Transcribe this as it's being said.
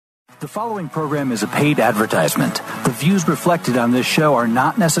The following program is a paid advertisement. The views reflected on this show are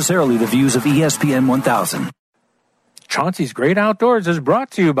not necessarily the views of ESPN 1000. Chauncey's Great Outdoors is brought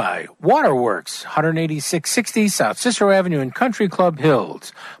to you by Waterworks, 18660 South Cicero Avenue in Country Club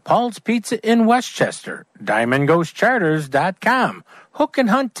Hills, Paul's Pizza in Westchester, DiamondGhostCharters.com,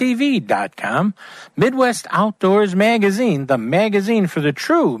 HookandHuntTV.com, Midwest Outdoors Magazine, the magazine for the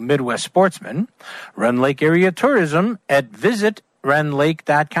true Midwest sportsman, Rend Lake Area Tourism at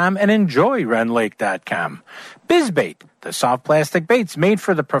visitRendLake.com and enjoyRendLake.com. BizBait, the soft plastic baits made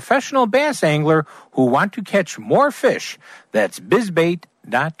for the professional bass angler who want to catch more fish. That's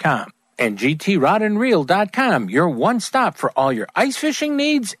BizBait.com. And GTRodandReel.com, your one stop for all your ice fishing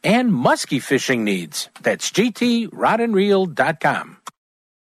needs and musky fishing needs. That's GTRodandReel.com.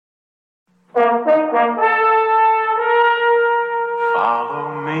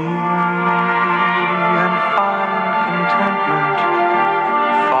 Follow me and find contentment.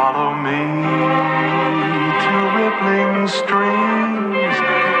 Follow me to rippling streams.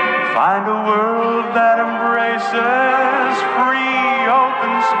 Find a world that embraces free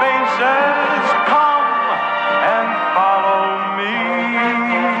open spaces. Come and follow me.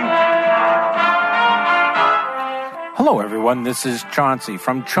 Hello, everyone. This is Chauncey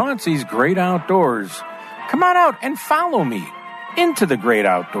from Chauncey's Great Outdoors. Come on out and follow me into the great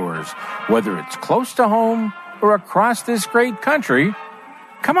outdoors, whether it's close to home or across this great country.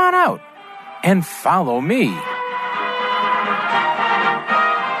 Come on out and follow me.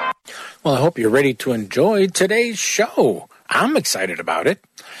 Well, I hope you're ready to enjoy today's show. I'm excited about it.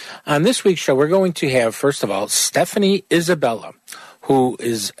 On this week's show, we're going to have, first of all, Stephanie Isabella, who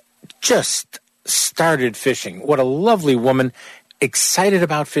is just started fishing. What a lovely woman. Excited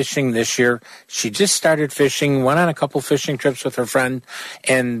about fishing this year. She just started fishing, went on a couple fishing trips with her friend,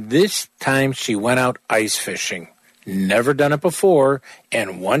 and this time she went out ice fishing. Never done it before,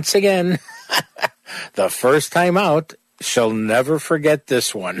 and once again, the first time out, she'll never forget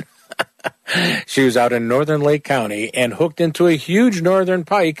this one. She was out in northern Lake County and hooked into a huge northern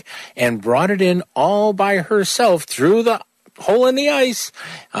pike and brought it in all by herself through the hole in the ice.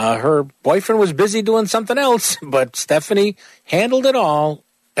 Her boyfriend was busy doing something else, but Stephanie handled it all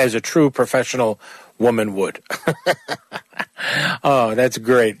as a true professional woman would. Oh, that's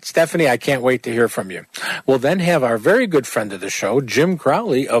great. Stephanie, I can't wait to hear from you. We'll then have our very good friend of the show, Jim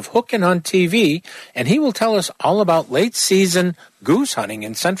Crowley of Hook and Hunt TV, and he will tell us all about late season goose hunting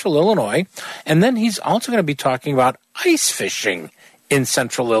in central Illinois. And then he's also going to be talking about ice fishing in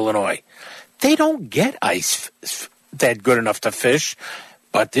central Illinois. They don't get ice that good enough to fish,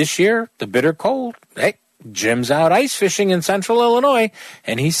 but this year, the bitter cold, hey, Jim's out ice fishing in central Illinois,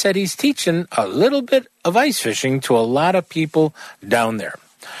 and he said he's teaching a little bit of ice fishing to a lot of people down there.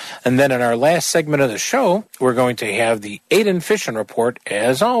 And then in our last segment of the show, we're going to have the Aiden Fishing Report,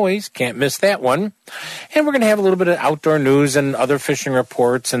 as always. Can't miss that one. And we're going to have a little bit of outdoor news and other fishing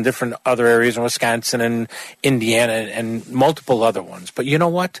reports in different other areas in Wisconsin and Indiana and multiple other ones. But you know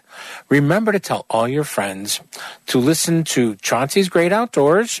what? Remember to tell all your friends to listen to Chauncey's Great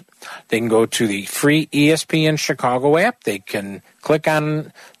Outdoors. They can go to the free ESPN Chicago app. They can click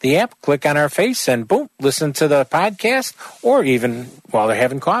on the app, click on our face, and boom, listen to the podcast, or even while they're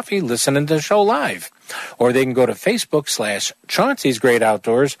having coffee, listening to the show live. Or they can go to Facebook/Chauncey's Great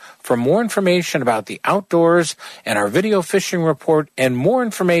Outdoors for more information about the outdoors and our video fishing report and more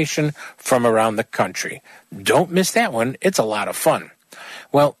information from around the country. Don't miss that one. It's a lot of fun.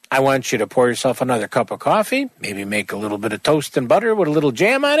 Well, I want you to pour yourself another cup of coffee, maybe make a little bit of toast and butter with a little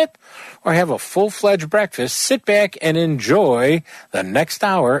jam on it, or have a full-fledged breakfast. Sit back and enjoy the next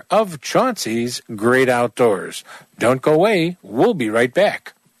hour of Chauncey's Great Outdoors. Don't go away. We'll be right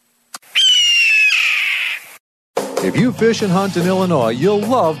back. If you fish and hunt in Illinois, you'll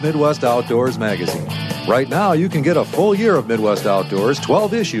love Midwest Outdoors magazine. Right now, you can get a full year of Midwest Outdoors,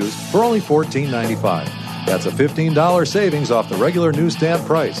 12 issues, for only $14.95. That's a $15 savings off the regular newsstand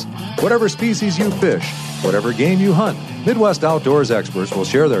price. Whatever species you fish, whatever game you hunt, Midwest Outdoors experts will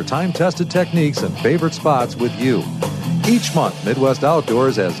share their time-tested techniques and favorite spots with you. Each month, Midwest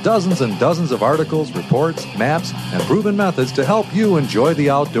Outdoors has dozens and dozens of articles, reports, maps, and proven methods to help you enjoy the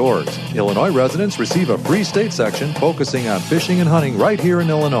outdoors. Illinois residents receive a free state section focusing on fishing and hunting right here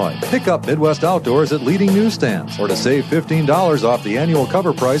in Illinois. Pick up Midwest Outdoors at leading newsstands. Or to save $15 off the annual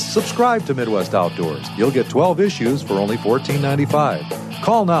cover price, subscribe to Midwest Outdoors. You'll get 12 issues for only $14.95.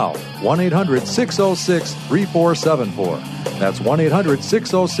 Call now, 1-800-606-3474. That's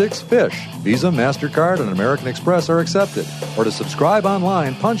 1-800-606-FISH. Visa, MasterCard, and American Express are accepted. Or to subscribe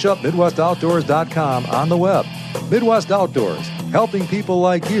online, punch up MidwestOutdoors.com on the web. Midwest Outdoors, helping people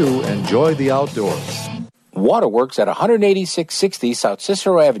like you enjoy the outdoors. Waterworks at 18660 South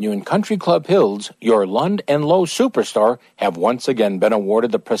Cicero Avenue in Country Club Hills, your Lund and Lowe superstore, have once again been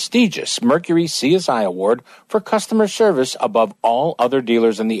awarded the prestigious Mercury CSI Award for customer service above all other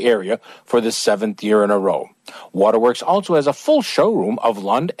dealers in the area for the 7th year in a row. Waterworks also has a full showroom of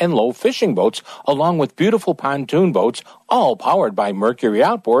Lund and Lowe fishing boats, along with beautiful pontoon boats, all powered by Mercury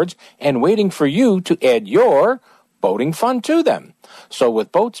outboards and waiting for you to add your boating fun to them. So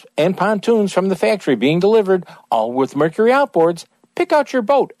with boats and pontoons from the factory being delivered, all with Mercury outboards, pick out your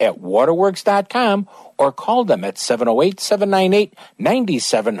boat at waterworks.com or call them at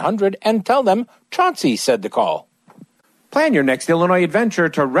 708-798-9700 and tell them Chauncey said to call. Plan your next Illinois adventure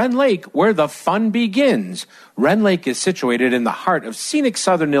to Wren Lake, where the fun begins. Wren Lake is situated in the heart of scenic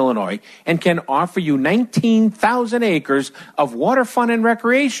southern Illinois and can offer you 19,000 acres of water fun and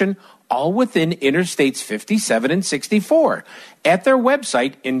recreation, all within Interstates 57 and 64. At their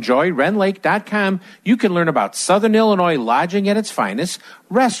website, enjoywrenlake.com, you can learn about Southern Illinois lodging at its finest,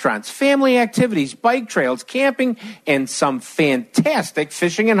 restaurants, family activities, bike trails, camping, and some fantastic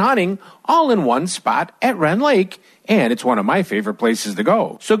fishing and hunting, all in one spot at Wren Lake. And it's one of my favorite places to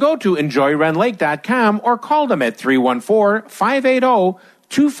go. So go to enjoywrenlake.com or call them at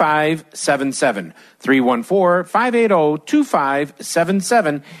 314-580-2577,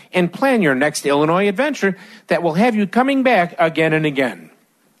 314-580-2577, and plan your next Illinois adventure that will have you coming back again and again.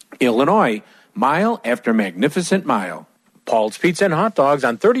 Illinois, mile after magnificent mile. Paul's Pizza and Hot Dogs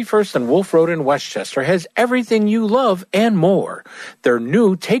on 31st and Wolf Road in Westchester has everything you love and more. Their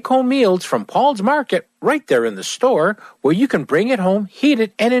new take-home meals from Paul's Market right there in the store, where you can bring it home, heat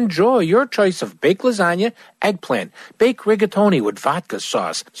it, and enjoy your choice of baked lasagna, eggplant, baked rigatoni with vodka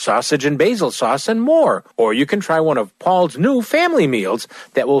sauce, sausage and basil sauce, and more. Or you can try one of Paul's new family meals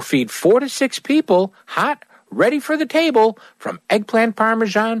that will feed 4 to 6 people, hot, ready for the table, from eggplant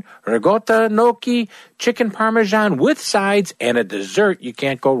parmesan, ricotta gnocchi, chicken parmesan with sides, and a dessert you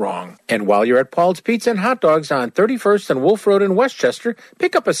can't go wrong. And while you're at Paul's Pizza and Hot Dogs on 31st and Wolf Road in Westchester,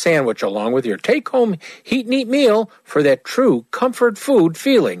 pick up a sandwich along with your take-home heat and eat meal for that true comfort food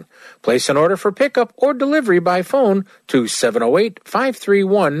feeling. Place an order for pickup or delivery by phone to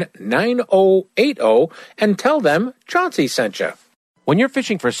 708-531-9080 and tell them Chauncey sent you. When you're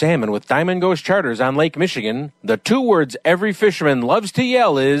fishing for salmon with Diamond Ghost Charters on Lake Michigan, the 2 words every fisherman loves to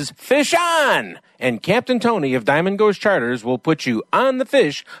yell is, "Fish on!" And Captain Tony of Diamond Ghost Charters will put you on the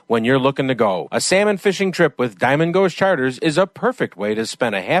fish when you're looking to go. A salmon fishing trip with Diamond Ghost Charters is a perfect way to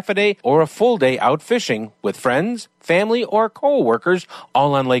spend a half a day or a full day out fishing with friends, family, or co-workers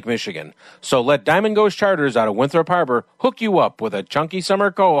all on Lake Michigan. So let Diamond Ghost Charters out of Winthrop Harbor hook you up with a chunky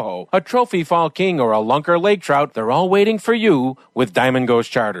summer coho, a trophy fall king, or a lunker lake trout. They're all waiting for you with Diamond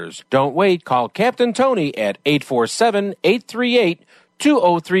Ghost Charters. Don't wait. Call Captain Tony at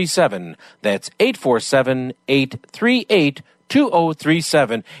 847-838-2037. That's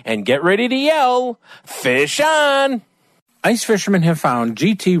 847-838-2037. And get ready to yell, "Fish on!" Ice fishermen have found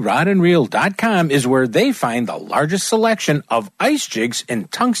GTRodandReel.com is where they find the largest selection of ice jigs in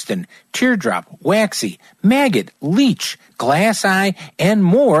tungsten, teardrop, waxy, maggot, leech, glass eye, and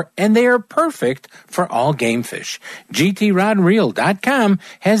more, and they are perfect for all game fish. GTRodandReel.com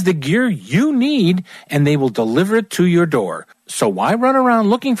has the gear you need, and they will deliver it to your door. So why run around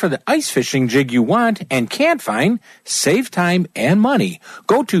looking for the ice fishing jig you want and can't find? Save time and money.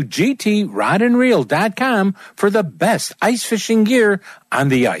 Go to GTRodandReel.com for the best ice fishing gear on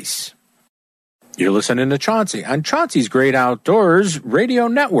the ice. You're listening to Chauncey on Chauncey's Great Outdoors Radio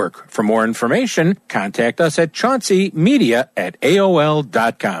Network. For more information, contact us at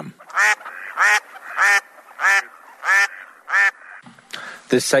chaunceymedia@aol.com.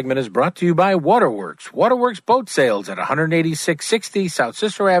 This segment is brought to you by Waterworks. Waterworks Boat Sales at 18660 South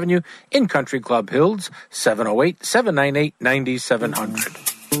Cicero Avenue in Country Club Hills,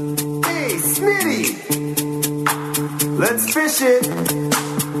 708-798-9700. Hey, Smitty! Let's fish it!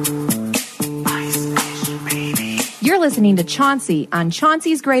 Ice fish, baby. You're listening to Chauncey on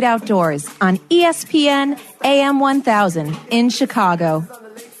Chauncey's Great Outdoors on ESPN AM 1000 in Chicago.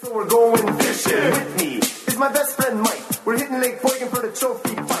 So we're going fishing with me. It's my best friend Mike. We're hitting Lake Boygan for the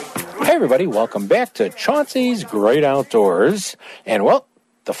trophy fight. Hey everybody, welcome back to Chauncey's Great Outdoors. And well,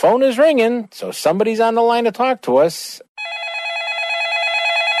 the phone is ringing, so somebody's on the line to talk to us.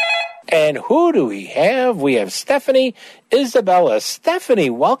 And who do we have? We have Stephanie Isabella. Stephanie,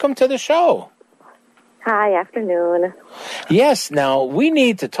 welcome to the show. Hi, afternoon. Yes, now we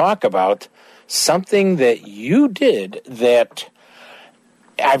need to talk about something that you did that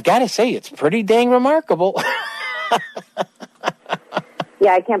I've got to say it's pretty dang remarkable.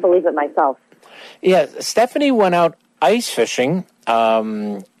 Yeah, I can't believe it myself. Yeah, Stephanie went out ice fishing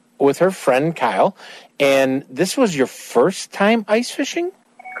with her friend Kyle, and this was your first time ice fishing?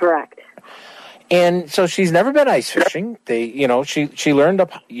 Correct. And so she's never been ice fishing. She learned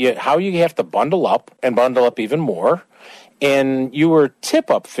how you have to bundle up and bundle up even more. And you were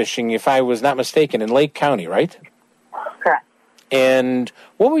tip-up fishing, if I was not mistaken, in Lake County, right? Correct. And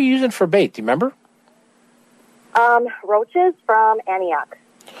what were you using for bait? Do you remember? Roaches from Antioch.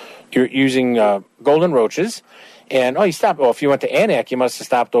 You're using golden roaches. And, you stopped. Well, if you went to Antioch, you must have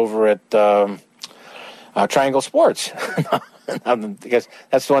stopped over at Triangle Sports. Because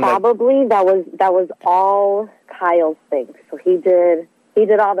that's the one Probably that was all Kyle's thing. So he did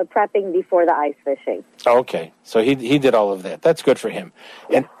all the prepping before the ice fishing. Okay, so he did all of that. That's good for him.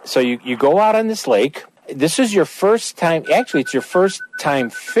 And so you go out on this lake. This is your first time. Actually, it's your first time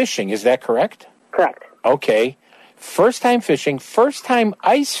fishing. Is that correct? Correct. Okay, first time fishing, first time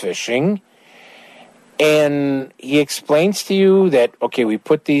ice fishing. And he explains to you that, okay, we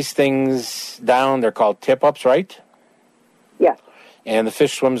put these things down. They're called tip-ups, right? Yes. And the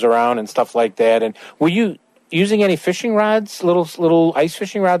fish swims around and stuff like that. And were you using any fishing rods, little ice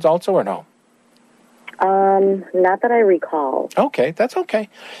fishing rods also, or no? Not that I recall. Okay, that's okay.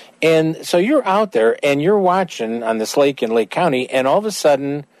 And so you're out there and you're watching on this lake in Lake County, and all of a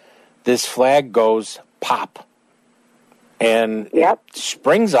sudden this flag goes pop. And it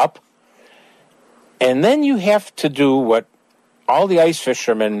springs up. And then you have to do what all the ice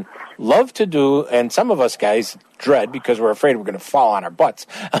fishermen love to do, and some of us guys dread because we're afraid we're going to fall on our butts.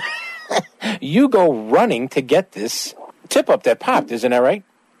 You go running to get this tip-up that popped, isn't that right?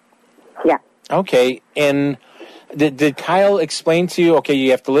 Yeah. Okay, and did Kyle explain to you, okay, you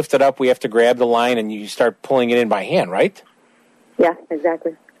have to lift it up, we have to grab the line, and you start pulling it in by hand, right? Yeah,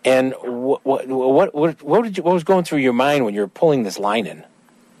 exactly. And what was going through your mind when you were pulling this line in?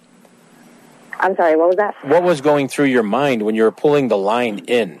 I'm sorry, what was that? What was going through your mind when you were pulling the line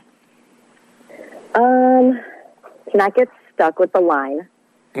in? To not get stuck with the line.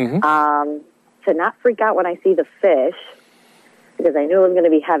 Mm-hmm. To not freak out when I see the fish, because I knew it was going to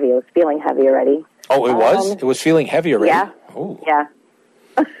be heavy. It was feeling heavy already. Oh, it was? It was feeling heavy already? Yeah. Ooh. Yeah.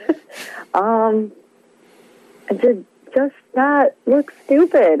 To just not look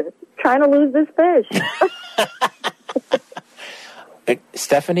stupid trying to lose this fish.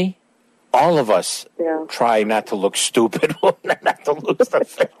 Stephanie, all of us try not to look stupid, not to lose the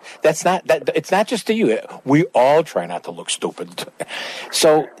fish. It's not just to you. We all try not to look stupid.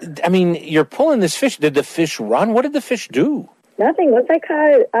 So, I mean, you're pulling this fish. Did the fish run? What did the fish do? Nothing. Once I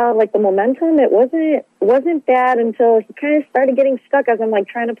caught like the momentum, it wasn't bad until he kind of started getting stuck as I'm like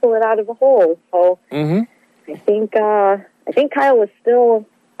trying to pull it out of the hole. So I think Kyle was still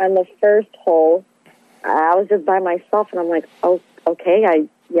on the first hole. I was just by myself, and I'm like, oh, okay, I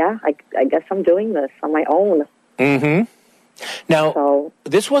guess I'm doing this on my own. Mm-hmm. Now,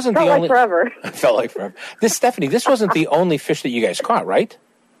 this wasn't the only... Felt like forever. Stephanie, this wasn't the only fish that you guys caught, right?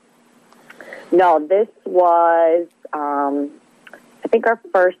 No, this was, I think our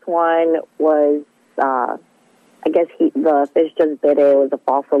first one was, I guess the fish just bit it. It was a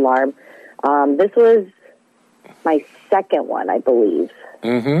false alarm. This was my second one, I believe.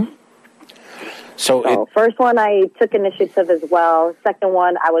 Mm-hmm. So first one, I took initiative as well. Second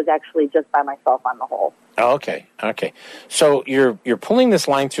one, I was actually just by myself on the hole. Okay. So you're pulling this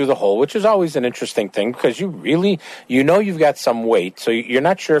line through the hole, which is always an interesting thing because you've got some weight, so you're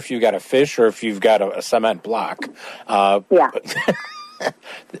not sure if you've got a fish or if you've got a cement block.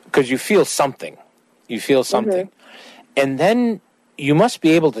 Because you feel something. Mm-hmm. And then you must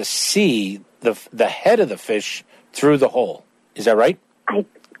be able to see the head of the fish through the hole. Is that right?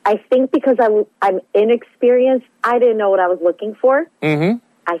 I think because I'm inexperienced, I didn't know what I was looking for. Mm-hmm.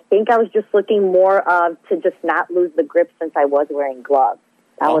 I think I was just looking more to just not lose the grip since I was wearing gloves.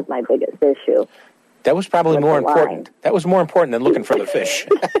 That was my biggest issue. That was probably more important. That was more important than looking for the fish.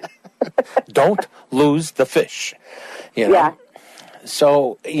 Don't lose the fish. You know? Yeah.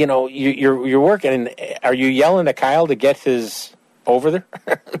 So, you're working, and are you yelling at Kyle to get his over there?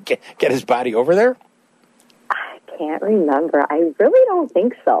 get his body over there? I can't remember. I really don't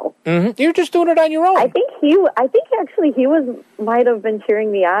think so. Mm-hmm. You're just doing it on your own. I think actually he might have been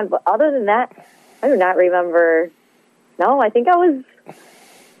cheering me on, but other than that, I do not remember. No, I think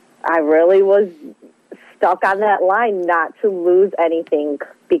I really was stuck on that line not to lose anything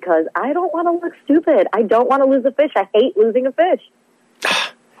because I don't want to look stupid. I don't want to lose a fish. I hate losing a fish.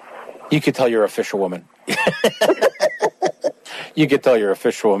 You could tell you're a fisherwoman. You could tell you're a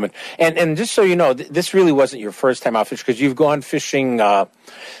fisherwoman. And just so you know, this really wasn't your first time out fishing because you've gone fishing out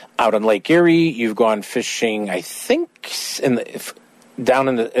on Lake Erie. You've gone fishing, I think, down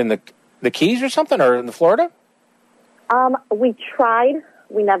in the Keys or something, or in Florida? We tried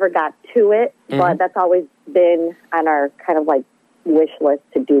we never got to it, but that's always been on our kind of like wish list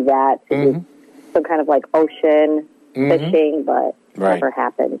to do that, to do some kind of like ocean fishing, but never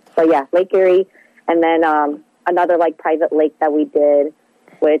happened. So yeah, Lake Erie, and then another like private lake that we did,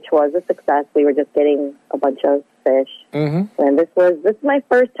 which was a success. We were just getting a bunch of fish, and this is my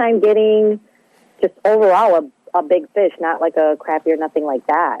first time getting just overall a big fish, not like a crappie or nothing like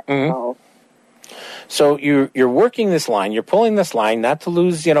that. So you're working this line, you're pulling this line, not to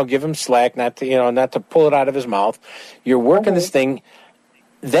lose, give him slack, not to pull it out of his mouth. You're working this thing,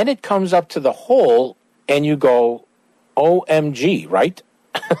 then it comes up to the hole, and you go, OMG, right?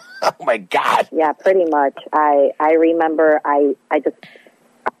 Oh my God! Yeah, pretty much. I remember I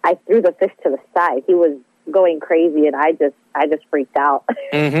threw the fish to the side. He was going crazy, and I just freaked out.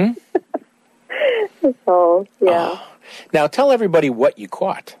 So yeah. Now tell everybody what you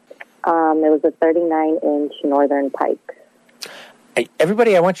caught. It was a 39-inch northern pike.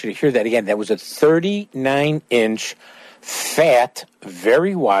 Everybody, I want you to hear that again. That was a 39-inch, fat,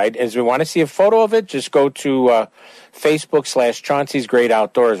 very wide. As we want to see a photo of it, just go to Facebook/Chauncey's Great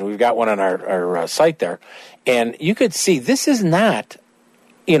Outdoors. We've got one on our site there. And you could see this is not,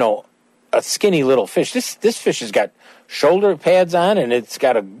 a skinny little fish. This fish has got shoulder pads on, and it's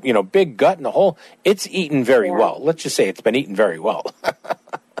got a big gut in the hole. It's eaten very well. Let's just say it's been eaten very well.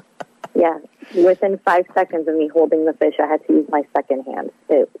 Yeah, within 5 seconds of me holding the fish, I had to use my second hand.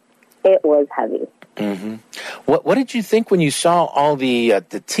 It was heavy. What did you think when you saw all the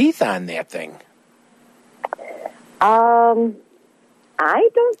teeth on that thing? I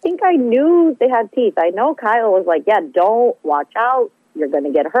don't think I knew they had teeth. I know Kyle was like, "Yeah, don't watch out. You're going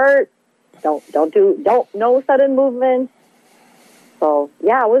to get hurt. Don't no sudden movements." So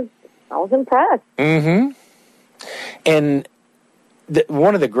yeah, I was impressed. And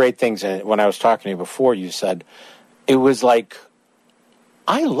one of the great things when I was talking to you before, you said it was like,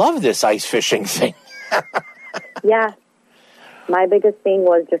 I love this ice fishing thing. Yeah. My biggest thing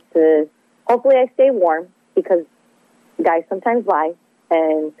was just to, hopefully I stay warm, because guys sometimes lie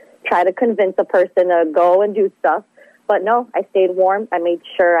and try to convince a person to go and do stuff. But no, I stayed warm. I made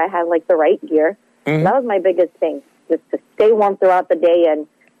sure I had like the right gear. That was my biggest thing, just to stay warm throughout the day. And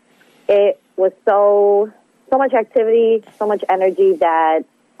it was so much activity, so much energy that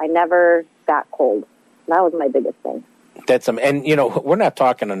I never got cold. That was my biggest thing. And we're not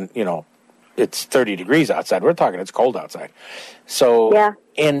talking, it's 30 degrees outside. We're talking it's cold outside. So, yeah.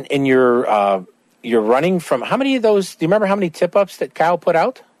 And you're running from, how many of those, do you remember how many tip-ups that Kyle put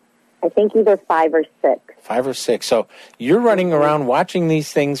out? I think either 5 or 6. 5 or 6. So you're running around watching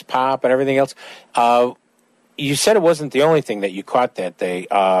these things pop and everything else. You said it wasn't the only thing that you caught that day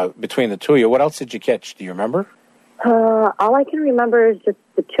between the two of you. What else did you catch? Do you remember? All I can remember is just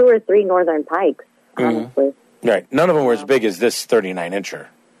the 2 or 3 northern pikes, honestly. Right. None of them were as big as this 39-incher.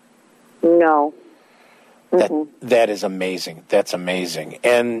 No. That is amazing. That's amazing.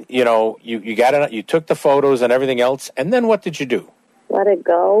 And, you got it. You took the photos and everything else. And then what did you do? Let it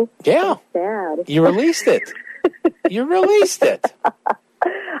go. Yeah. That's sad. You released it. You released it.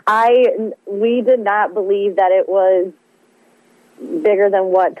 We did not believe that it was bigger than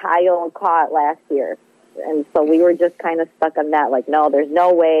what Kyle caught last year. And so we were just kind of stuck on that. Like, no, there's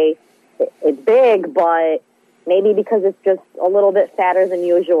no way. It's big, but maybe because it's just a little bit fatter than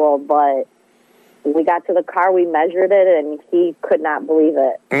usual. But we got to the car, we measured it, and he could not believe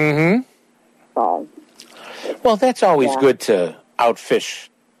it. So, well, that's always good to outfish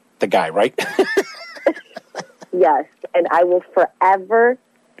the guy, right? Yes, and I will forever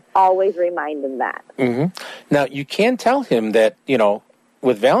always remind him that. Now, you can tell him that,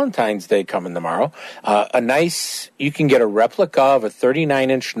 with Valentine's Day coming tomorrow, you can get a replica of a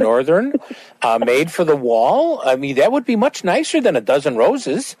 39-inch Northern made for the wall. I mean, that would be much nicer than a dozen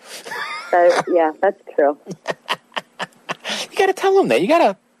roses. Yeah, that's true. You got to tell him that. You got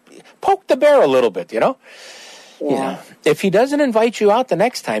to poke the bear a little bit, Yeah. If he doesn't invite you out the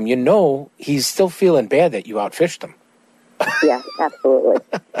next time, he's still feeling bad that you outfished him. Yeah, absolutely.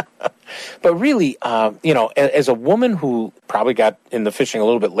 But really, as a woman who probably got in the fishing a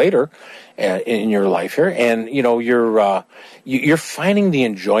little bit later in your life here, and you're finding the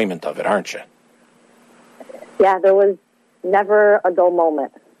enjoyment of it, aren't you? Yeah, there was never a dull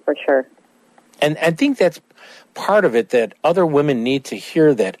moment, for sure. And I think that's part of it, that other women need to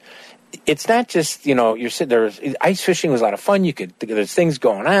hear, that it's not just, you're sitting there. Ice fishing was a lot of fun. There's things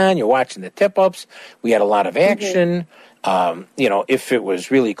going on. You're watching the tip-ups. We had a lot of action. If it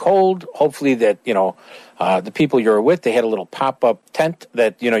was really cold, hopefully that, the people you're with, they had a little pop-up tent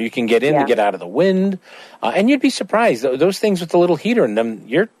that, you can get in to get out of the wind. And you'd be surprised. Those things with the little heater in them,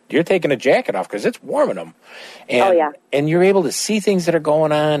 you're taking a jacket off because it's warming them. And, and you're able to see things that are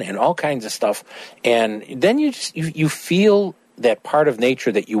going on and all kinds of stuff. And then you feel that part of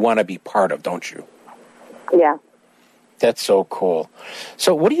nature that you want to be part of, don't you? Yeah. That's so cool.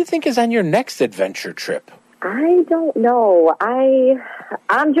 So what do you think is on your next adventure trip? I don't know.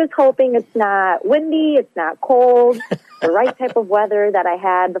 I'm just hoping it's not windy, it's not cold, the right type of weather that I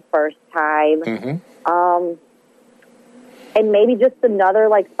had the first time. Mm-hmm. And maybe just another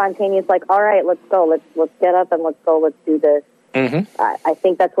spontaneous, all right, let's go, let's get up and let's go, let's do this. Mm-hmm. I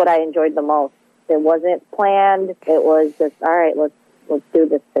think that's what I enjoyed the most. It wasn't planned. It was just, all right, let's do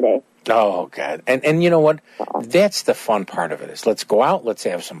this today. Oh, God. And you know what? That's the fun part of it is let's go out, let's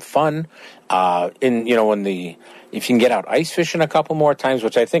have some fun. If you can get out ice fishing a couple more times,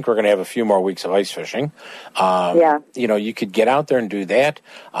 which I think we're going to have a few more weeks of ice fishing. You could get out there and do that.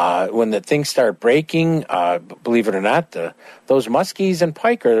 When the things start breaking, believe it or not, those muskies and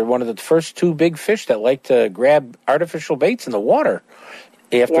pike are one of the first two big fish that like to grab artificial baits in the water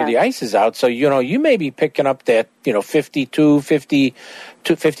after the ice is out. So, you may be picking up that, 52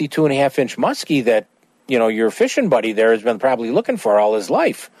 and a half inch muskie that, your fishing buddy there has been probably looking for all his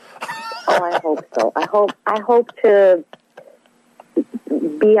life. Oh, I hope so. I hope to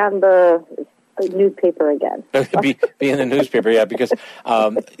be on the newspaper again. be in the newspaper, yeah, because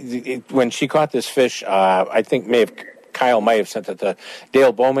when she caught this fish, I think Kyle might have sent it to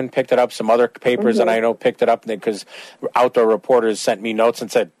Dale Bowman, picked it up. Some other papers that I know picked it up because Outdoor Reporters sent me notes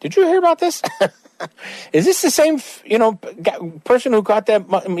and said, "Did you hear about this? Is this the same, person who caught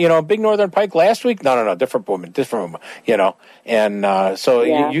that, big northern pike last week?" No, different woman. And so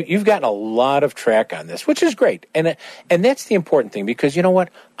you've gotten a lot of track on this, which is great. And that's the important thing because you know what?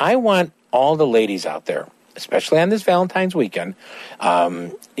 I want all the ladies out there, especially on this Valentine's weekend,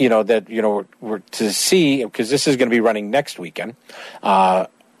 we're to see, because this is going to be running next weekend,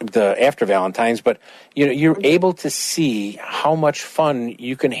 after Valentine's, but you're able to see how much fun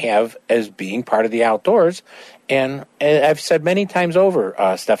you can have as being part of the outdoors. And I've said many times over,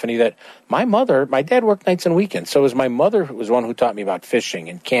 Stephanie, that my dad worked nights and weekends. So my mother was one who taught me about fishing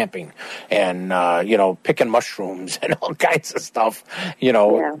and camping and, picking mushrooms and all kinds of stuff,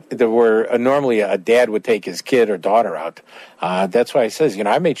 there were normally a dad would take his kid or daughter out. That's why I says,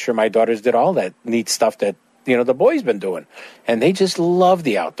 I made sure my daughters did all that neat stuff that, the boys been doing, and they just love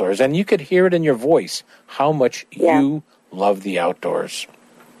the outdoors. And you could hear it in your voice how much you love the outdoors.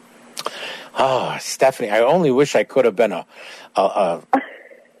 Oh, Stephanie, I only wish I could have been a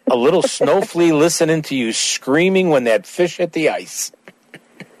little snow flea listening to you screaming when that fish hit the ice.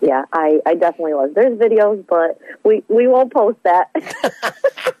 Yeah, I definitely was. There's videos, but we won't post that.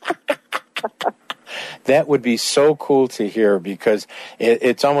 That would be so cool to hear because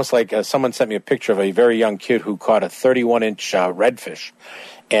it's almost like someone sent me a picture of a very young kid who caught a 31-inch redfish.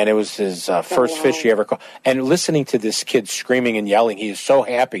 And it was his first fish he ever caught. And listening to this kid screaming and yelling, he is so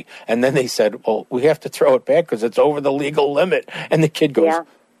happy. And then they said, well, we have to throw it back because it's over the legal limit. And the kid goes,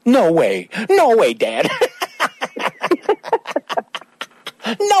 no way, Dad.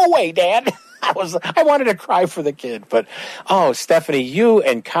 No way, Dad. I wanted to cry for the kid. But, Stephanie, you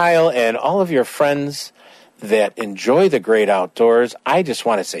and Kyle and all of your friends that enjoy the great outdoors, I just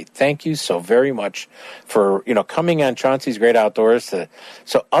want to say thank you so very much for, coming on Chauncey's Great Outdoors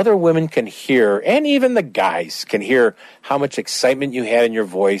so other women can hear, and even the guys can hear how much excitement you had in your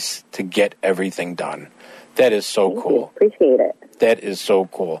voice to get everything done. That is so cool. Appreciate it. That is so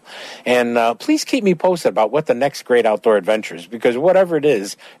cool. And please keep me posted about what the next great outdoor adventure is, because whatever it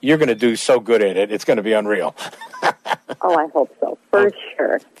is, you're going to do so good at it, it's going to be unreal. Oh, I hope so. For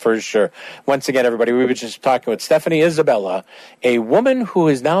sure. For sure. Once again, everybody, we were just talking with Stephanie Isabella, a woman who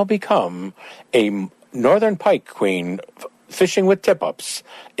has now become a northern pike queen, fishing with tip-ups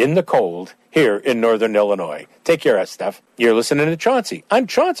in the cold here in northern Illinois. Take care, Steph. You're listening to Chauncey on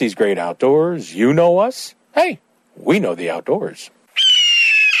Chauncey's Great Outdoors. You know us. Hey, we know the outdoors.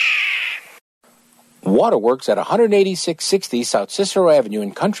 Waterworks at 18660 South Cicero Avenue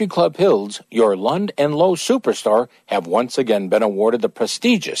in Country Club Hills, your Lund & Lowe superstore, have once again been awarded the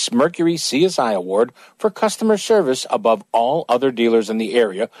prestigious Mercury CSI Award for customer service above all other dealers in the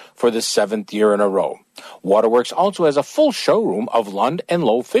area for the 7th year in a row. Waterworks also has a full showroom of Lund &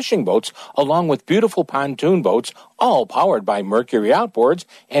 Lowe fishing boats, along with beautiful pontoon boats, all powered by Mercury outboards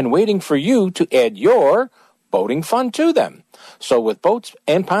and waiting for you to add your boating fun to them. So with boats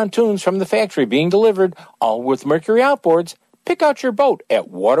and pontoons from the factory being delivered, all with Mercury outboards, Pick out your boat at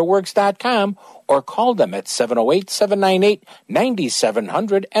waterworks.com or call them at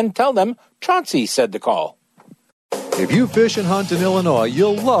 708-798-9700 and tell them Chauncey said to call. If you fish and hunt in Illinois,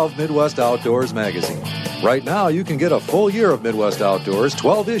 you'll love Midwest Outdoors magazine. Right now, you can get a full year of Midwest Outdoors,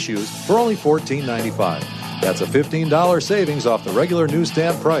 12 issues, for only $14.95. That's a $15 savings off the regular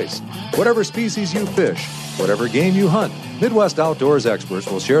newsstand price. Whatever species you fish, whatever game you hunt, Midwest Outdoors experts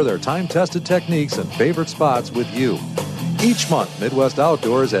will share their time-tested techniques and favorite spots with you. Each month, Midwest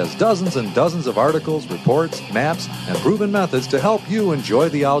Outdoors has dozens and dozens of articles, reports, maps, and proven methods to help you enjoy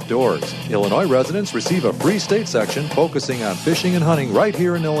the outdoors. Illinois residents receive a free state section focusing on fishing and hunting right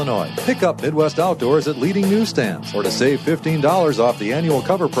here in Illinois. Pick up Midwest Outdoors at leading newsstands. Or to save $15 off the annual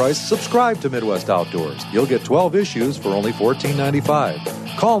cover price, subscribe to Midwest Outdoors. You'll get 12 issues for only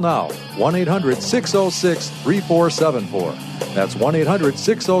 $14.95. Call now, 1-800-606-3474. That's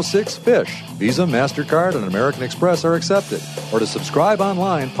 1-800-606-FISH. Visa, MasterCard, and American Express are accepted. Or to subscribe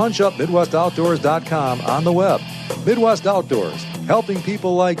online, punch up MidwestOutdoors.com on the web. Midwest Outdoors, helping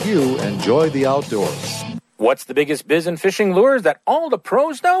people like you enjoy the outdoors. What's the biggest biz in fishing lures that all the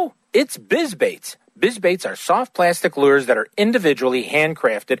pros know? It's BizBaits. BizBaits are soft plastic lures that are individually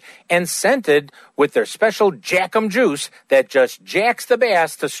handcrafted and scented with their special Jack'em juice that just jacks the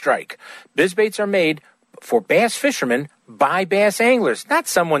bass to strike. BizBaits are made for bass fishermen by bass anglers, not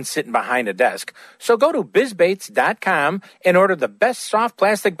someone sitting behind a desk. So go to bizbaits.com and order the best soft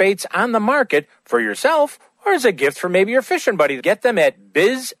plastic baits on the market for yourself or as a gift for maybe your fishing buddy. Get them at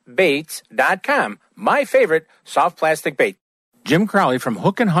bizbaits.com. My favorite soft plastic bait. Jim Crowley from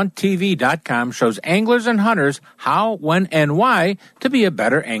hookandhunttv.com shows anglers and hunters how, when, and why to be a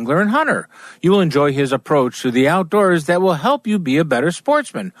better angler and hunter. You will enjoy his approach to the outdoors that will help you be a better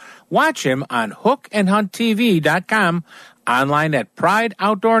sportsman. Watch him on hookandhunttv.com, online at Pride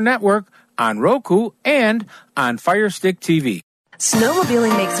Outdoor Network, on Roku, and on Firestick TV.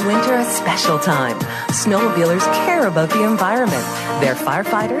 Snowmobiling makes winter a special time. Snowmobilers care about the environment. They're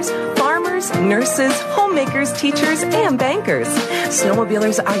firefighters, farmers, nurses, homemakers, teachers, and bankers.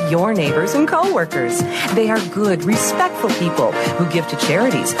 Snowmobilers are your neighbors and co-workers. They are good, respectful people who give to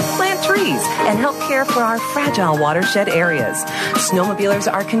charities, plant trees, and help care for our fragile watershed areas. Snowmobilers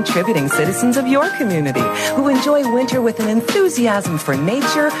are contributing citizens of your community who enjoy winter with an enthusiasm for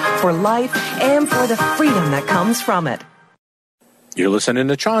nature, for life, and for the freedom that comes from it. You're listening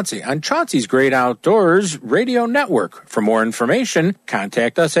to Chauncey on Chauncey's Great Outdoors Radio Network. For more information,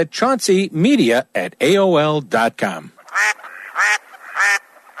 contact us at chaunceymedia@aol.com.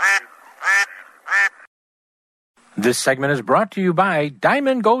 This segment is brought to you by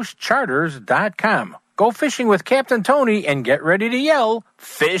DiamondGhostCharters.com. Go fishing with Captain Tony and get ready to yell,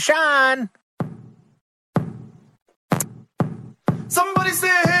 "Fish on!" Somebody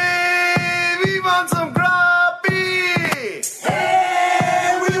say, hey, we want some crappie.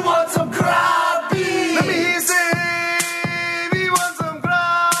 Hey, we want some crappie. Let me hear you say, hey, we want some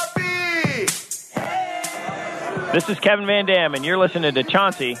crappie. Hey. This is Kevin Van Dam, and you're listening to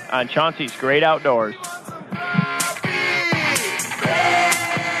Chauncey on Chauncey's Great Outdoors.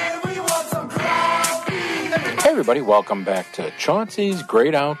 Hey everybody, welcome back to Chauncey's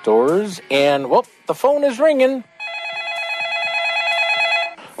Great Outdoors, and, well, the phone is ringing.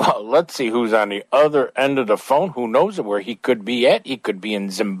 Well, let's see who's on the other end of the phone. Who knows where he could be at? He could be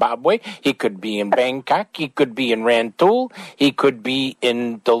in Zimbabwe. He could be in Bangkok. He could be in Rantoul. He could be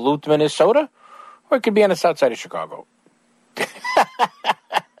in Duluth, Minnesota. Or he could be on the south side of Chicago.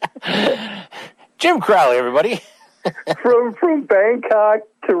 Jim Crowley, everybody. From Bangkok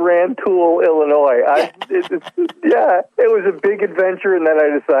to Rantoul, Illinois. It was a big adventure, and then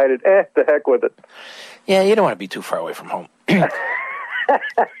I decided, the heck with it. Yeah, you don't want to be too far away from home.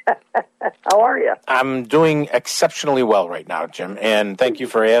 How are you? I'm doing exceptionally well right now, Jim, and thank you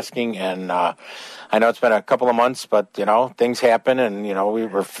for asking. And I know it's been a couple of months, but, things happen, and, we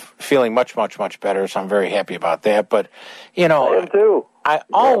were feeling much, much, much better, so I'm very happy about that. But, I am too. I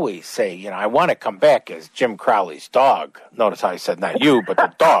always say, I want to come back as Jim Crowley's dog. Notice how I said not you, but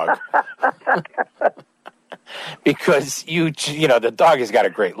the dog. Because, the dog has got a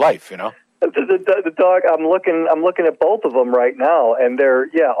great life, The dog, I'm looking at both of them right now, and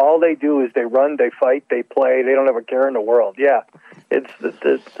all they do is they run, they fight, they play. They don't have a care in the world. Yeah, it's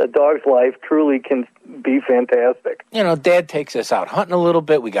a dog's life truly can be fantastic. Dad takes us out hunting a little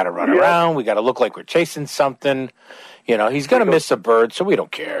bit. We got to run around. We got to look like we're chasing something. He's going to miss a bird, so we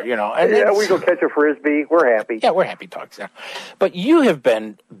don't care. And we go catch a Frisbee. We're happy. Yeah, we're happy dogs. Yeah. But you have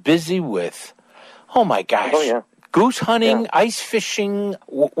been busy with, oh my gosh. Oh, yeah. Goose hunting, ice fishing,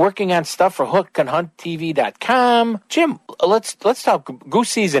 working on stuff for hookandhunttv.com. Jim, let's talk. Goose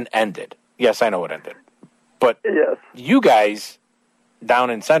season ended. Yes, I know it ended. But Yes. you guys down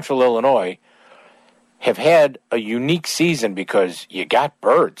in central Illinois have had a unique season because you got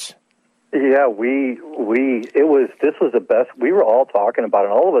birds. Yeah, this was the best. We were all talking about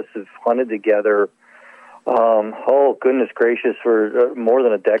it. All of us have hunted together, oh, goodness gracious, for more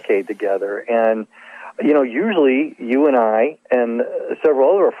than a decade together. And, usually you and I and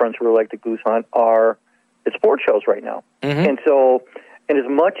several other friends who are like the goose hunt are at sport shows right now. And so, and as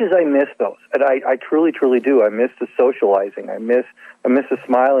much as I miss those, and I truly, truly do, I miss the socializing. I miss the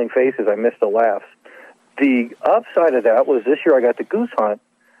smiling faces. I miss the laughs. The upside of that was this year I got the goose hunt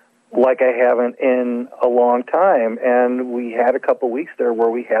like I haven't in a long time, and we had a couple weeks there where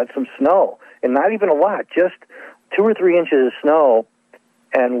we had some snow, and not even a lot, just 2 or 3 inches of snow,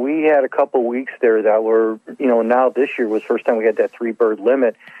 and we had a couple weeks there that were, now this year was the first time we had that 3-bird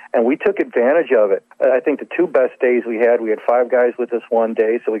limit, and we took advantage of it. I think the 2 best days we had 5 guys with us one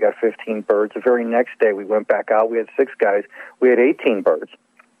day, so we got 15 birds. The very next day we went back out, we had 6 guys, we had 18 birds.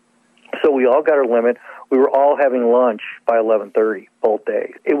 So we all got our limit. We were all having lunch by 11:30 both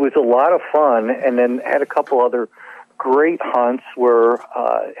days. It was a lot of fun, and then had a couple other great hunts where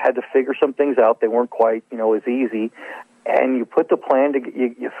had to figure some things out. They weren't quite, as easy. And you put the plan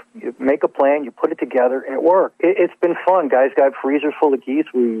you make a plan, you put it together, and it worked. It's been fun. Guys got freezers full of geese.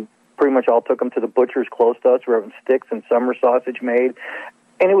 We pretty much all took them to the butchers close to us. We were having sticks and summer sausage made,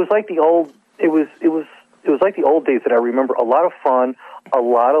 and it was like the old. It was like the old days that I remember. A lot of fun, a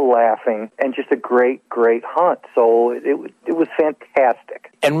lot of laughing, and just a great, great hunt. So it was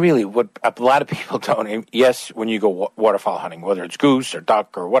fantastic. And really, what a lot of people don't, yes, when you go waterfowl hunting, whether it's goose or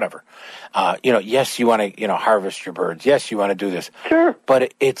duck or whatever, yes, you want to, harvest your birds. Yes, you want to do this. Sure.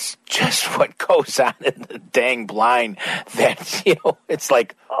 But it's just what goes on in the dang blind that, it's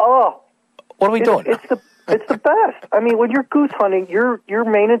like, oh, what are we doing? It's the best. I mean, when you're goose hunting, your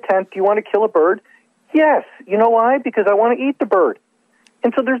main intent, do you want to kill a bird? Yes. You know why? Because I want to eat the bird.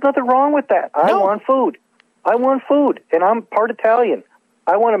 And so there's nothing wrong with that. I want food. I want food. And I'm part Italian.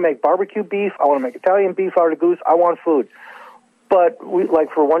 I want to make barbecue beef. I want to make Italian beef out of goose. I want food. But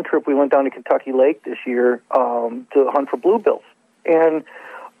for one trip, we went down to Kentucky Lake this year to hunt for bluebills. And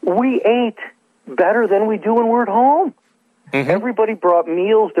we ate better than we do when we're at home. Mm-hmm. Everybody brought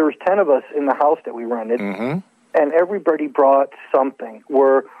meals. There was 10 of us in the house that we rented. Mm-hmm. And everybody brought something.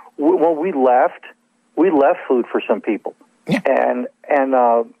 When we left food for some people. Yeah. And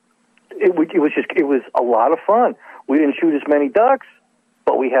it was a lot of fun. We didn't shoot as many ducks,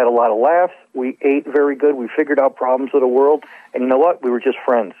 but we had a lot of laughs. We ate very good. We figured out problems of the world. And you know what? We were just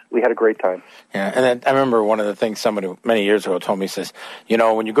friends. We had a great time. Yeah, and then I remember one of the things somebody many years ago told me, says,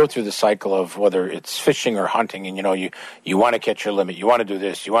 when you go through the cycle of whether it's fishing or hunting, and, you want to catch your limit, you want to do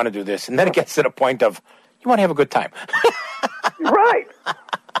this, you want to do this, and then it gets to the point of you want to have a good time. Right.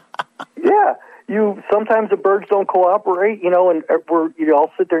 Yeah. Sometimes the birds don't cooperate, and you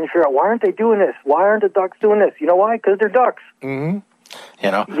all sit there and figure out, why aren't they doing this? Why aren't the ducks doing this? You know why? Because they're ducks. Mm-hmm.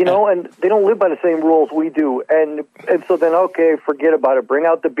 And they don't live by the same rules we do. And so then, okay, forget about it. Bring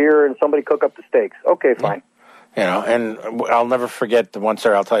out the beer and somebody cook up the steaks. Okay, fine. And I'll never forget the one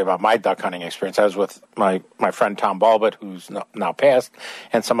story I'll tell you about my duck hunting experience. I was with my friend Tom Balbert, who's now passed,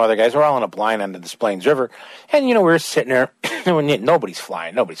 and some other guys. We're all on a blind end of the Plains River. And, we were sitting there, and nobody's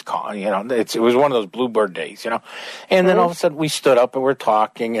flying, nobody's calling, it was one of those bluebird days, And then all of a sudden we stood up and we're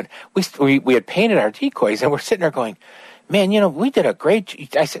talking, and we had painted our decoys, and we're sitting there going, man, we did a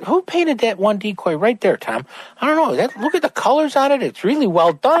great. I said, who painted that one decoy right there, Tom? I don't know. Look at the colors on it. It's really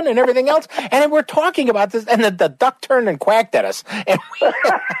well done and everything else. And then we're talking about this, and the duck turned and quacked at us.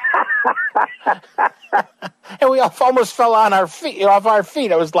 And we almost fell on our feet, off our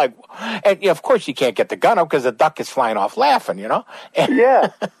feet. I was like, and of course you can't get the gun up because the duck is flying off laughing, And,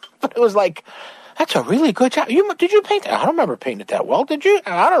 yeah. But it was like, that's a really good job. Did you paint that? I don't remember painting it that well. Did you?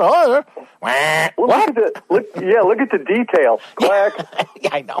 I don't know. Well, look at the detail. Quack. Yeah,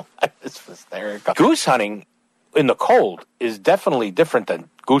 I know. It's hysterical. Goose hunting in the cold is definitely different than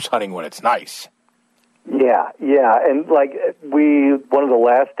goose hunting when it's nice. Yeah. And one of the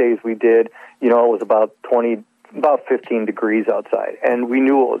last days we did, it was about 15 degrees outside, and we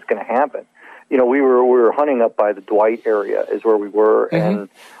knew what was going to happen. We were hunting up by the Dwight area is where we were, mm-hmm.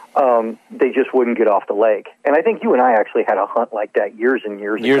 and they just wouldn't get off the lake. And I think you and I actually had a hunt like that years and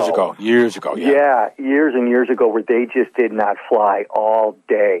years ago. Years ago, yeah. Yeah, years and years ago, where they just did not fly all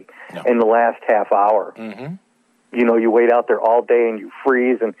day. No. In the last half hour. Mm-hmm. You wait out there all day and you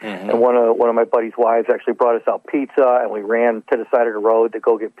freeze. And, mm-hmm. and one of my buddy's wives actually brought us out pizza, and we ran to the side of the road to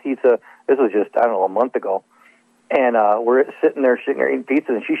go get pizza. This was just, a month ago. And we're sitting there eating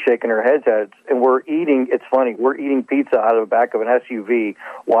pizza, and she's shaking her head at it. And we're eating, it's funny, we're eating pizza out of the back of an SUV,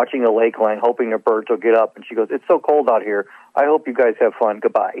 watching the lake line, hoping the birds will get up. And she goes, "It's so cold out here. I hope you guys have fun.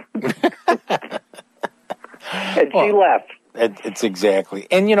 Goodbye." And she left. It's exactly.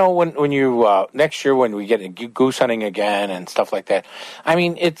 And, you know, when you, next year when we get goose hunting again and stuff like that, I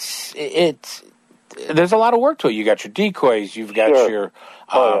mean, it's there's a lot of work to it. You got your decoys, you've got your,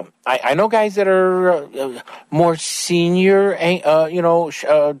 I know guys that are more senior,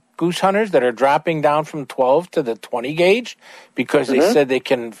 goose hunters that are dropping down from 12 to the 20 gauge because they said they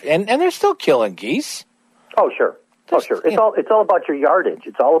can, and they're still killing geese. Oh, sure. It's all about your yardage.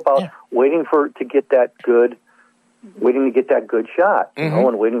 It's all about waiting to get that good shot, you know,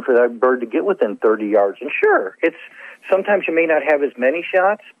 and waiting for that bird to get within 30 yards. And sure, sometimes you may not have as many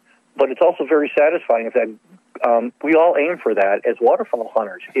shots, but it's also very satisfying if that, we all aim for that as waterfowl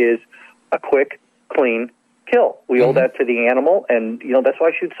hunters, is a quick, clean kill. We owe that to the animal, and, you know, that's why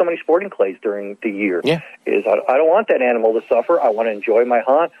I shoot so many sporting clays during the year. Yeah. I don't want that animal to suffer. I want to enjoy my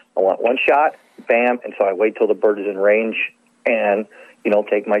hunt. I want one shot, bam, and so I wait till the bird is in range and, you know,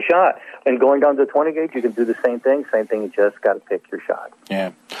 take my shot. And going down to the 20 gauge, you can do the same thing. You just got to pick your shot.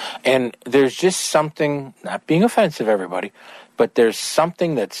 Yeah. And there's just something, not being offensive, everybody, but there's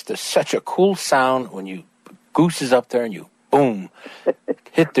something that's such a cool sound when you goose is up there and you, boom,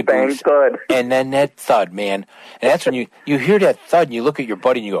 hit the Bang, goose. thud. And then that thud, man. And that's when you hear that thud and you look at your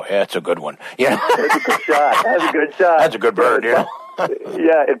buddy and you go, yeah, that's a good one. You know? That's a good shot. That's a good shot. That's a good bird, you know?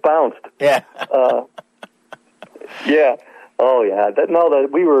 Yeah, it bounced. Yeah. Yeah. Oh yeah,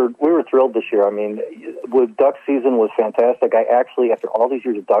 we were thrilled this year. I mean, with duck season was fantastic. I actually, after all these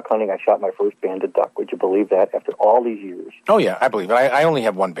years of duck hunting, I shot my first banded duck. Would you believe that? After all these years. Oh yeah, I believe it. I only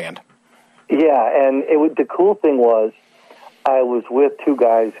have one band. Yeah, and the cool thing was, I was with two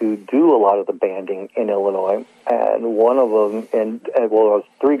guys who do a lot of the banding in Illinois, and one of them, it was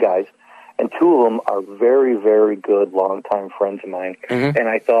three guys, and two of them are very, very good longtime friends of mine. And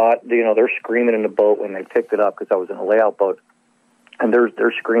I thought, you know, they're screaming in the boat when they picked it up because I was in a layout boat. And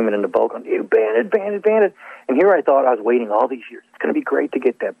they're screaming in the boat, going, "You banded." And here I thought I was waiting all these years. It's going to be great to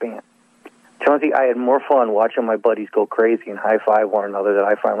get that band. Chauncey, I had more fun watching my buddies go crazy and high-five one another that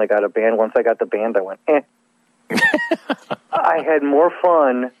I finally got a band. Once I got the band, I went, I had more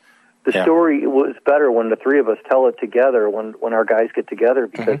fun. The story was better when the three of us tell it together, when our guys get together,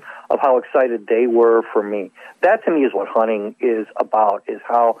 because of how excited they were for me. That, to me, is what hunting is about, is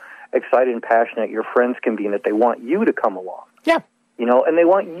how excited and passionate your friends can be and that they want you to come along. Yeah. You know, and they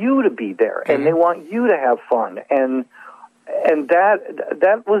want you to be there, and they want you to have fun, and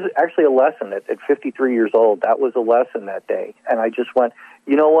that was actually a lesson at 53 years old. That was a lesson that day, and I just went,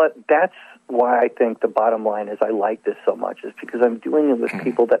 you know what? That's why I think the bottom line is I like this so much, is because I'm doing it with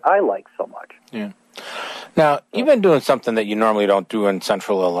people that I like so much. Yeah. Now, you've been doing something that you normally don't do in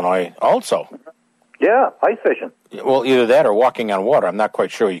Central Illinois, also. Yeah, ice fishing. Well, either that or walking on water. I'm not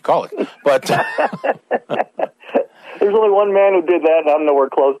quite sure what you call it, but. There's only one man who did that, and I'm nowhere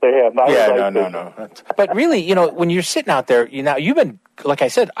close to him. No. But really, you know, when you're sitting out there, you've been, like I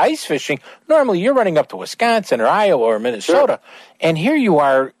said, ice fishing. Normally, you're running up to Wisconsin or Iowa or Minnesota, and here you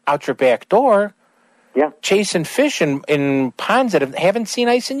are out your back door, chasing fish in ponds that haven't seen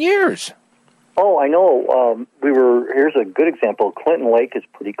ice in years. Oh, I know. Here's a good example. Clinton Lake is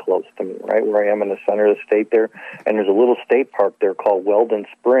pretty close to me, right where I am in the center of the state there. And there's a little state park there called Weldon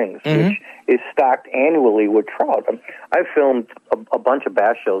Springs, which is stocked annually with trout. I've filmed a bunch of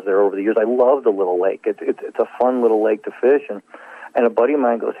bass shows there over the years. I love the little lake. It's a fun little lake to fish. And a buddy of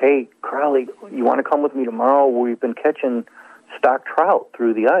mine goes, "Hey, Crowley, you want to come with me tomorrow? We've been catching stocked trout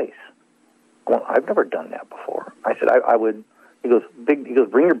through the ice." Well, I've never done that before. I said, I would... He goes, bring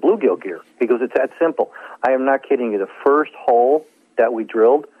your bluegill gear. He goes, it's that simple. I am not kidding you. The first hole that we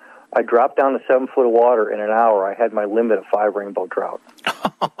drilled, I dropped down to 7 foot of water in an hour. I had my limit of 5 rainbow trout.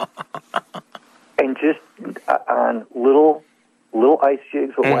 And just on little ice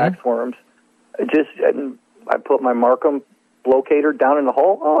jigs with wax worms, I put my Markham locator down in the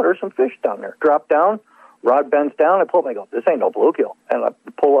hole. Oh, there's some fish down there. Drop down, rod bends down. I pull it, I go, this ain't no bluegill. And I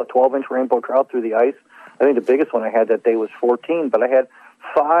pull a 12-inch rainbow trout through the ice. I think the biggest one I had that day was 14, but I had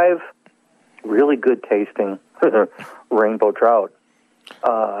 5 really good tasting rainbow trout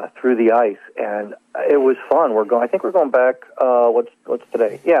through the ice, and it was fun. I think we're going back. What's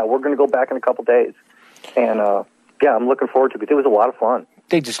today? Yeah, we're going to go back in a couple days, and I'm looking forward to it. It was a lot of fun.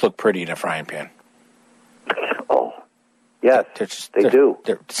 They just look pretty in a frying pan. Oh, yes, they do.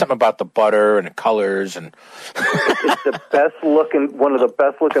 There's something about the butter and the colors, and it's the best looking, one of the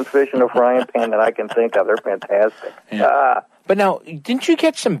best looking fish in a frying pan that I can think of. They're fantastic. Yeah. But now, didn't you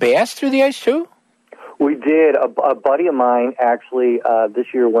catch some bass through the ice too? We did. A buddy of mine actually this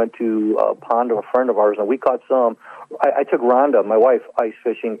year went to a pond of a friend of ours, and we caught some. I took Rhonda, my wife, ice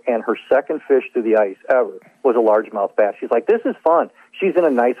fishing, and her second fish through the ice ever was a largemouth bass. She's like, "This is fun." She's in a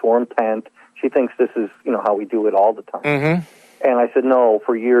nice warm tent. She thinks this is, how we do it all the time. Mm-hmm. And I said, "No."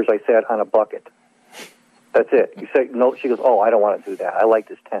 For years, I sat on a bucket. That's it. You say no. She goes, "Oh, I don't want to do that. I like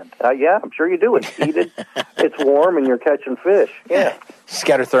this tent." Yeah, I'm sure you do. It's heated, it's warm, and you're catching fish. Yeah. She's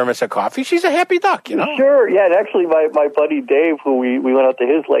got her thermos of coffee. She's a happy duck, Sure. Yeah, and actually, my buddy Dave, who we went out to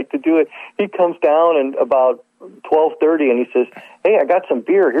his lake to do it, he comes down and about 12:30, and he says, "Hey, I got some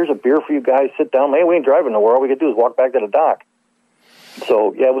beer. Here's a beer for you guys. Sit down. Hey, we ain't driving nowhere. All we can do is walk back to the dock."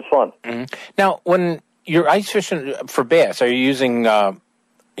 So yeah, it was fun. Mm-hmm. Now, when you're ice fishing for bass, are you using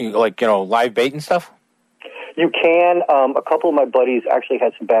live bait and stuff? You can. A couple of my buddies actually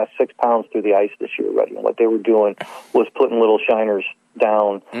had some bass 6 pounds through the ice this year already, and what they were doing was putting little shiners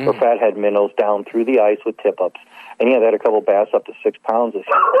down or fathead minnows down through the ice with tip-ups. And yeah, they had a couple bass up to 6 pounds this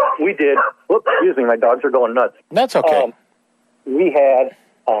year. We did. Whoops, excuse me, my dogs are going nuts. That's okay. We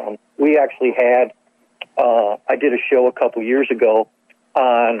actually had, I did a show a couple years ago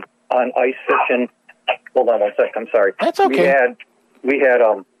on ice fishing. Hold on one second, I'm sorry. That's okay. We had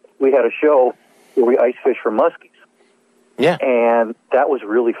a show where we ice fish for muskies. Yeah. And that was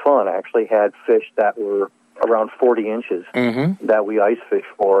really fun. I actually had fish that were around 40 inches that we ice fished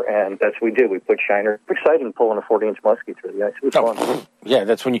for, and that's what we did. We put shiner. Exciting pulling a 40-inch muskie through the ice. It was fun. Yeah,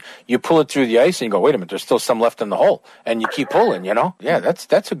 that's when you pull it through the ice and you go, wait a minute, there's still some left in the hole, and you keep pulling, Yeah,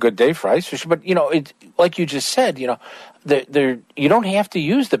 that's a good day for ice fishing. But, it, like you just said, you don't have to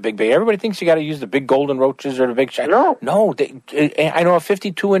use the big bait. Everybody thinks you got to use the big golden roaches or the big shiner. No. I know a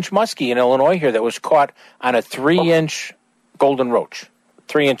 52-inch muskie in Illinois here that was caught on a 3-inch golden roach.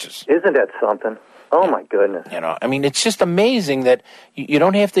 3 inches. Isn't that something? Oh, my goodness. It's just amazing that you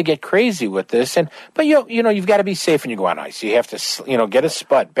don't have to get crazy with this. But you've got to be safe when you go on ice. You have to, get a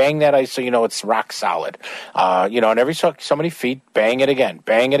spud, bang that ice so it's rock solid. And every so many feet, bang it again,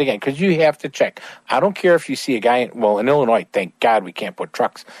 because you have to check. I don't care if you see a guy, in Illinois, thank God we can't put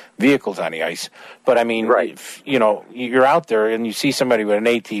vehicles on the ice. But, right. if, you're out there and you see somebody with an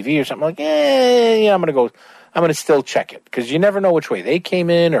ATV or something like, I'm going to still check it, because you never know which way they came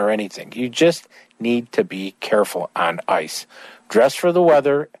in or anything. You just need to be careful on ice. Dress for the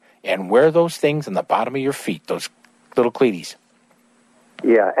weather and wear those things on the bottom of your feet, those little cleaties.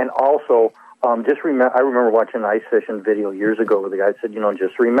 Yeah, and also, I remember watching an ice fishing video years ago where the guy said,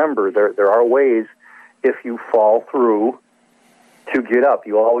 just remember, there are ways if you fall through to get up.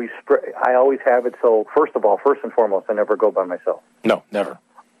 I always have it so, first and foremost, I never go by myself. No, never.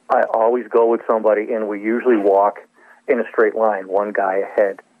 I always go with somebody, and we usually walk in a straight line, one guy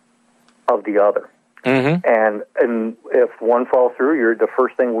ahead of the other. Mm-hmm. And if one falls through, the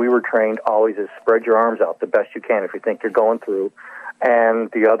first thing we were trained always is spread your arms out the best you can if you think you're going through. And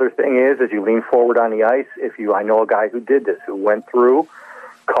the other thing is you lean forward on the ice. I know a guy who did this, who went through,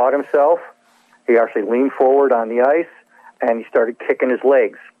 caught himself. He actually leaned forward on the ice, and he started kicking his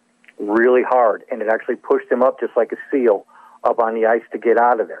legs really hard, and it actually pushed him up just like a seal up on the ice to get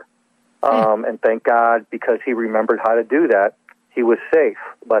out of there. And thank God, because he remembered how to do that, he was safe.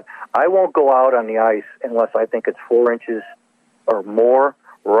 But I won't go out on the ice unless I think it's 4 inches or more.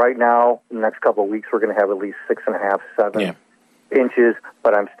 Right now, in the next couple of weeks, we're going to have at least 6.5, 7 inches,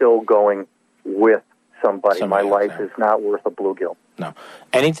 but I'm still going with somebody. My life is not worth a bluegill. No.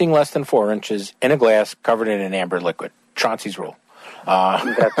 Anything less than 4 inches in a glass covered in an amber liquid. Chauncey's rule.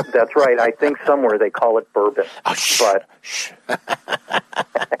 That's right. I think somewhere they call it bourbon. Oh,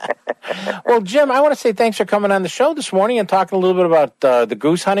 Well, Jim, I want to say thanks for coming on the show this morning and talking a little bit about the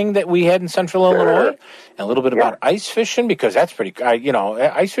goose hunting that we had in Central Illinois, and a little bit about ice fishing, because that's pretty.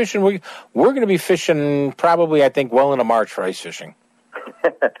 Ice fishing. We're going to be fishing probably, I think, well into March for ice fishing.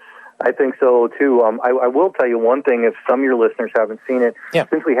 I think so too. I will tell you one thing. If some of your listeners haven't seen it,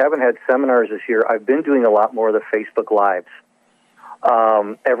 since we haven't had seminars this year, I've been doing a lot more of the Facebook Lives.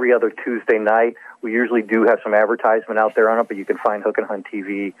 Every other Tuesday night, we usually do have some advertisement out there on it, but you can find Hook and Hunt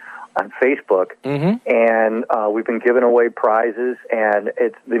TV on Facebook. Mm-hmm. And we've been giving away prizes, and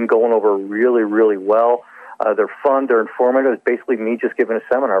it's been going over really, really well. They're fun. They're informative. It's basically me just giving a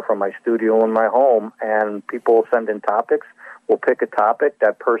seminar from my studio in my home, and people send in topics. We'll pick a topic.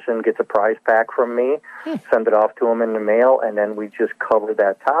 That person gets a prize pack from me, send it off to them in the mail, and then we just cover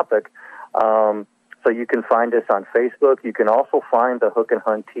that topic. So you can find us on Facebook. You can also find the Hook and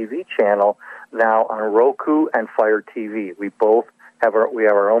Hunt TV channel now on Roku and Fire TV. We both have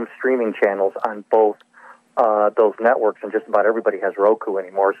our own streaming channels on both those networks, and just about everybody has Roku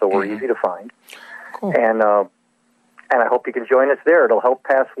anymore, so we're easy to find. Cool. and I hope you can join us there. It'll help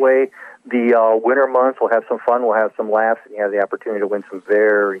pass away the winter months. We'll have some fun. We'll have some laughs, and you have the opportunity to win some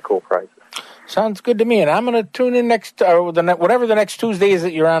very cool prizes. Sounds good to me, and I'm going to tune in whatever the next Tuesday is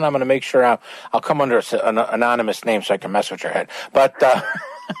that you're on. I'm going to make sure I'll come under an anonymous name so I can mess with your head. But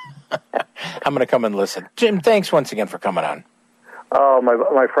I'm going to come and listen. Jim, thanks once again for coming on. Oh,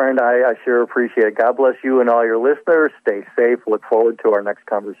 my friend, I sure appreciate it. God bless you and all your listeners. Stay safe. Look forward to our next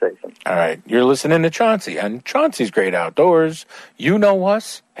conversation. All right. You're listening to Chauncey on Chauncey's Great Outdoors. You know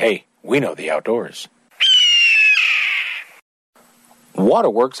us. Hey, we know the outdoors.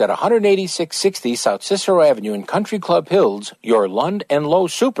 Waterworks at 18660 South Cicero Avenue in Country Club Hills, your Lund & Lowe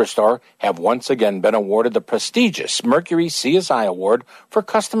superstore, have once again been awarded the prestigious Mercury CSI Award for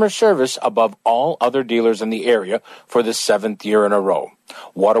customer service above all other dealers in the area for the 7th year in a row.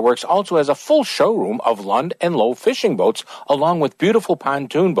 Waterworks also has a full showroom of Lund & Lowe fishing boats, along with beautiful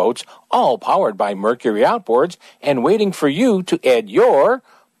pontoon boats, all powered by Mercury outboards and waiting for you to add your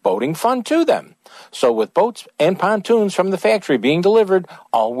boating fun to them. So with boats and pontoons from the factory being delivered,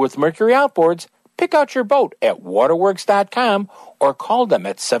 all with Mercury outboards, pick out your boat at waterworks.com or call them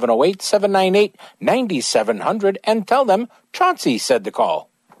at 708-798-9700 and tell them Chauncey said to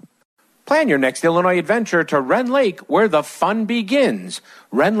call. Plan your next Illinois adventure to Wren Lake, where the fun begins.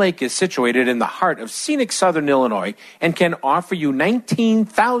 Wren Lake is situated in the heart of scenic southern Illinois and can offer you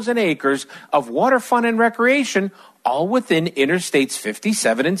 19,000 acres of water fun and recreation, all within Interstates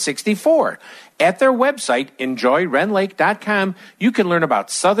 57 and 64. At their website, enjoywrenlake.com, you can learn about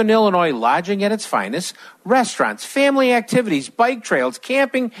Southern Illinois lodging at its finest, restaurants, family activities, bike trails,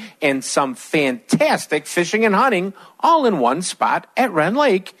 camping, and some fantastic fishing and hunting, all in one spot at Wren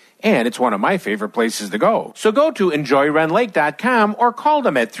Lake. And it's one of my favorite places to go. So go to enjoywrenlake.com or call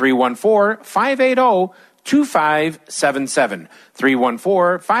them at 314-580-2577,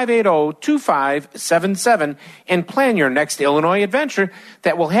 314-580-2577, and plan your next Illinois adventure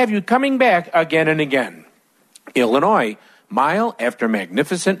that will have you coming back again and again. Illinois, mile after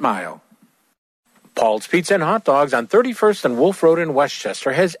magnificent mile. Paul's Pizza and Hot Dogs on 31st and Wolf Road in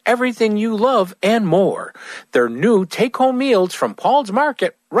Westchester has everything you love and more. Their new take-home meals from Paul's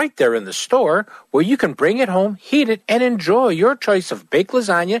Market right there in the store, where you can bring it home, heat it, and enjoy your choice of baked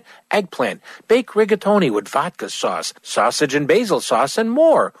lasagna, eggplant, baked rigatoni with vodka sauce, sausage and basil sauce, and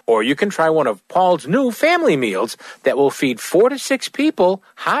more. Or you can try one of Paul's new family meals that will feed 4 to 6 people,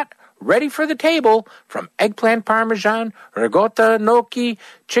 hot, ready for the table, from eggplant parmesan, ricotta gnocchi,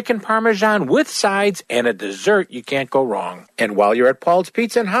 chicken parmesan with sides, and a dessert you can't go wrong. And while you're at Paul's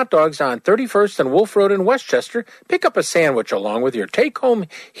Pizza and Hot Dogs on 31st and Wolf Road in Westchester, pick up a sandwich along with your take-home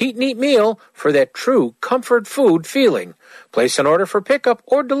heat and eat meal for that true comfort food feeling. Place an order for pickup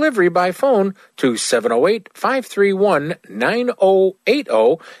or delivery by phone to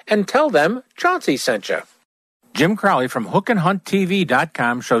 708-531-9080 and tell them Chauncey sent you. Jim Crowley from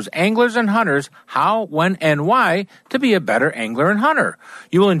hookandhunttv.com shows anglers and hunters how, when, and why to be a better angler and hunter.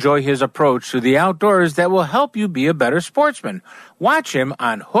 You will enjoy his approach to the outdoors that will help you be a better sportsman. Watch him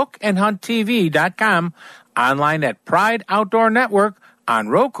on hookandhunttv.com, online at Pride Outdoor Network, on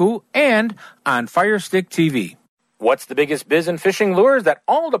Roku, and on Firestick TV. What's the biggest biz in fishing lures that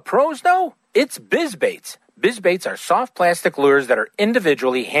all the pros know? It's BizBaits. BizBaits are soft plastic lures that are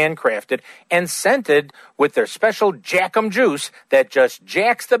individually handcrafted and scented with their special Jack'em juice that just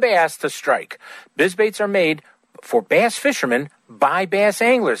jacks the bass to strike. BizBaits are made for bass fishermen by bass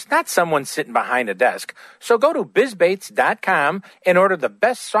anglers, not someone sitting behind a desk. So go to bizbaits.com and order the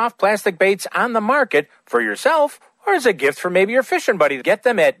best soft plastic baits on the market for yourself or as a gift for maybe your fishing buddy. Get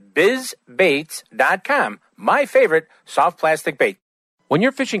them at bizbaits.com. My favorite soft plastic bait. When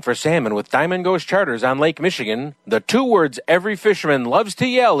you're fishing for salmon with Diamond Ghost Charters on Lake Michigan, the 2 words every fisherman loves to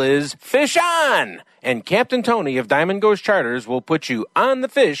yell is, "Fish on!" And Captain Tony of Diamond Ghost Charters will put you on the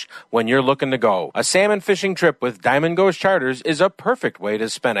fish when you're looking to go. A salmon fishing trip with Diamond Ghost Charters is a perfect way to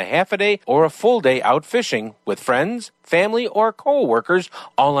spend a half a day or a full day out fishing with friends, family, or co-workers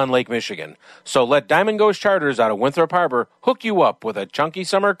all on Lake Michigan. So let Diamond Ghost Charters out of Winthrop Harbor hook you up with a chunky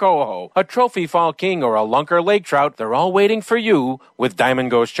summer coho, a trophy fall king, or a lunker lake trout. They're all waiting for you with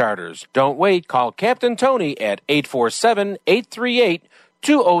Diamond Ghost Charters. Don't wait. Call Captain Tony at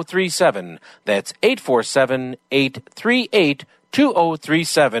 847-838-2037. That's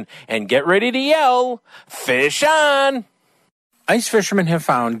 847-838-2037. And get ready to yell, "Fish on!" Ice fishermen have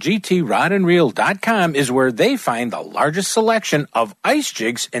found GTRodandReel.com is where they find the largest selection of ice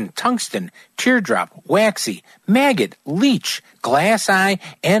jigs in tungsten, teardrop, waxy, maggot, leech, glass eye,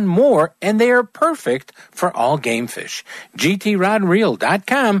 and more, and they are perfect for all game fish.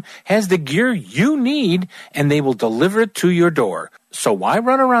 GTRodandReel.com has the gear you need, and they will deliver it to your door. So why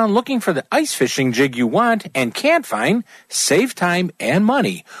run around looking for the ice fishing jig you want and can't find? Save time and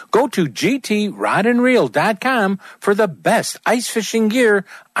money. Go to GTRodandReel.com for the best ice fishing gear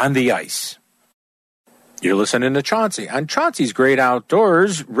on the ice. You're listening to Chauncey on Chauncey's Great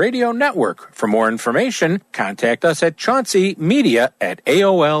Outdoors Radio Network. For more information, contact us at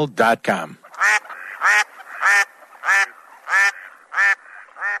chaunceymedia@aol.com.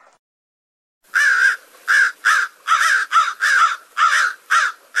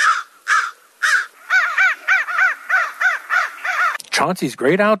 Chauncey's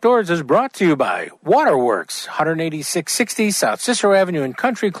Great Outdoors is brought to you by Waterworks, 18660 South Cicero Avenue in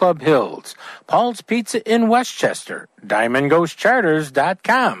Country Club Hills, Paul's Pizza in Westchester,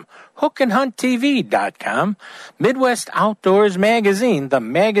 DiamondGhostCharters.com, HookandHuntTV.com, Midwest Outdoors Magazine, the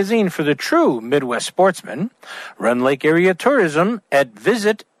magazine for the true Midwest sportsman, Rend Lake Area Tourism at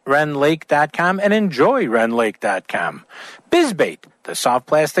visitRendLake.com and enjoyRendLake.com, BizBait, the soft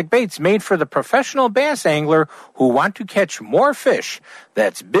plastic baits made for the professional bass angler who want to catch more fish.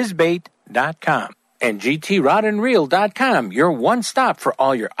 That's bizbait.com. And GTRodandReel.com, your one stop for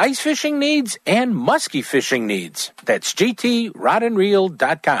all your ice fishing needs and musky fishing needs. That's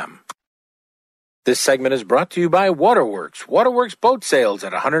GTRodandReel.com. This segment is brought to you by Waterworks. Waterworks Boat Sales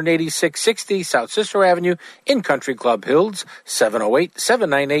at 18660 South Cicero Avenue in Country Club Hills,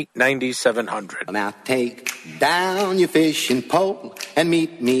 708-798-9700. Now take down your fishing pole and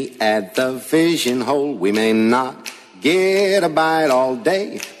meet me at the fishing hole. We may not get a bite all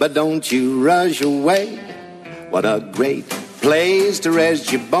day, but don't you rush away. What a great place to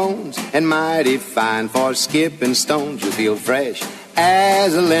rest your bones, and mighty fine for skipping stones. You feel fresh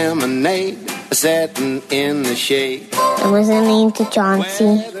as a lemonade, setting in the shade. I'm listening to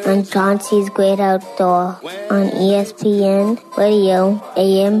Chauncey on Chauncey's Great Outdoor on ESPN Radio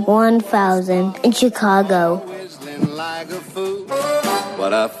AM 1000 in Chicago. Like a fool.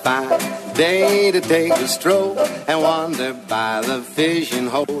 What a fine day to take a stroll and wander by the fishing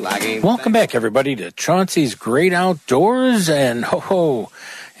hole. Welcome back, everybody, to Chauncey's Great Outdoors. And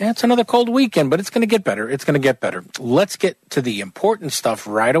it's another cold weekend, but it's going to get better. It's going to get better. Let's get to the important stuff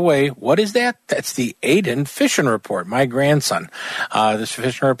right away. What is that? That's the Aiden Fishing Report, my grandson. This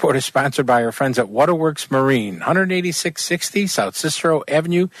fishing report is sponsored by our friends at Waterworks Marine, 18660 South Cicero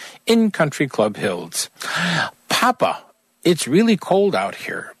Avenue in Country Club Hills. Papa, it's really cold out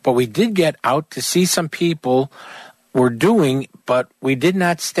here, but we did get out to see some people were doing, but we did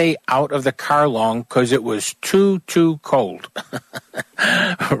not stay out of the car long because it was too cold.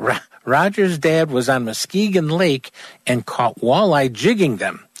 Roger's dad was on Muskegon Lake and caught walleye jigging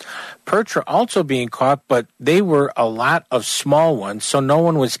them. Perch are also being caught, but they were a lot of small ones, so no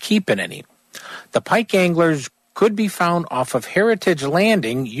one was keeping any. The pike anglers could be found off of Heritage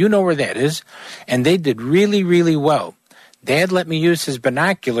Landing, you know where that is, and they did really, really well. Dad let me use his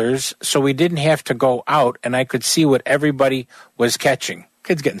binoculars so we didn't have to go out and I could see what everybody was catching.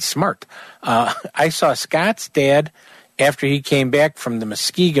 Kid's getting smart. I saw Scott's dad after he came back from the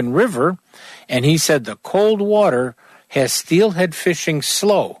Muskegon River, and he said the cold water has steelhead fishing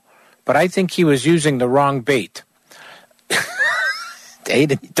slow, but I think he was using the wrong bait.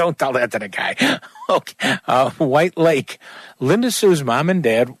 Don't tell that to the guy. Okay. White Lake. Linda Sue's mom and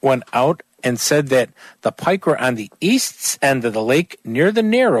dad went out and said that the pike were on the east end of the lake near the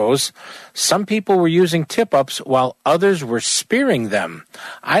Narrows. Some people were using tip-ups while others were spearing them.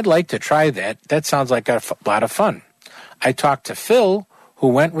 I'd like to try that. That sounds like a lot of fun. I talked to Phil, who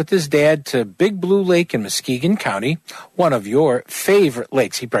went with his dad to Big Blue Lake in Muskegon County, one of your favorite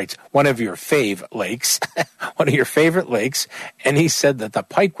lakes. He writes, one of your fave lakes, one of your favorite lakes. And he said that the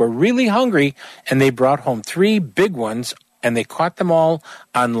pike were really hungry, and they brought home 3 big ones, and they caught them all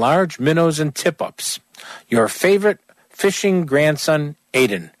on large minnows and tip-ups. Your favorite fishing grandson,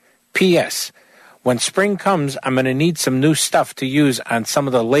 Aiden. P.S. When spring comes, I'm going to need some new stuff to use on some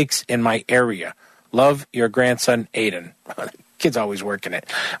of the lakes in my area. Love, your grandson, Aiden. Kid's always working it.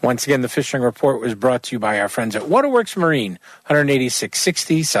 Once again, the fishing report was brought to you by our friends at Waterworks Marine,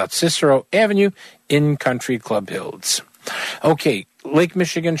 18660 South Cicero Avenue in Country Club Hills. Okay, Lake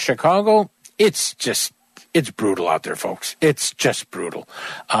Michigan, Chicago, it's brutal out there, folks. It's just brutal.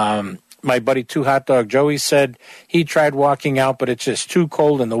 My buddy Two Hot Dog Joey said he tried walking out, but it's just too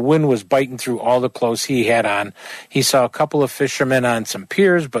cold and the wind was biting through all the clothes he had on. He saw a couple of fishermen on some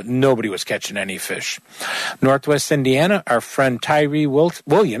piers, but nobody was catching any fish. Northwest Indiana, our friend Tyree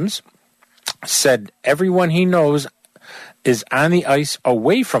Williams said everyone he knows is on the ice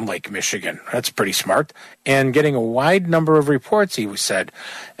away from Lake Michigan. That's pretty smart. And getting a wide number of reports, he said.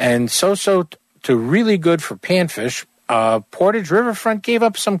 And so to really good for panfish. Portage Riverfront gave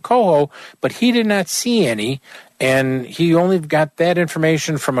up some coho, but he did not see any. and he only got that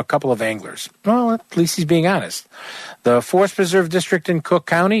information from a couple of anglers. Well, at least he's being honest. The Forest Preserve District in Cook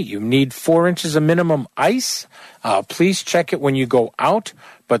County, you need 4 inches of minimum ice. Please check it when you go out.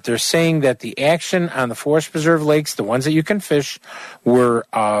 But they're saying that the action on the Forest Preserve lakes, the ones that you can fish, were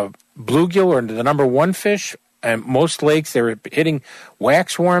bluegill, or the number 1 fish. And most lakes, they were hitting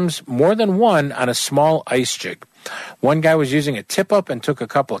waxworms, more than one, on a small ice jig. One guy was using a tip-up and took a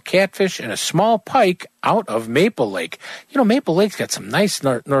couple of catfish and a small pike out of Maple Lake. You know, Maple Lake's got some nice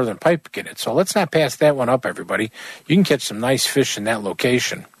northern pike in it, so let's not pass that one up, everybody. You can catch some nice fish in that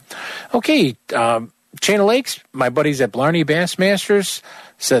location. Okay, Chain of Lakes, my buddies at Blarney Bassmasters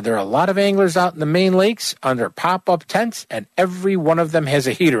said there are a lot of anglers out in the main lakes under pop-up tents, and every one of them has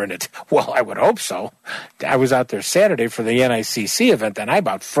a heater in it. Well, I would hope so. I was out there Saturday for the NICC event, and I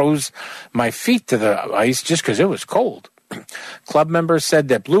about froze my feet to the ice just because it was cold. Club members said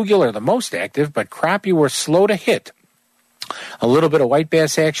that bluegill are the most active, but crappie were slow to hit. A little bit of white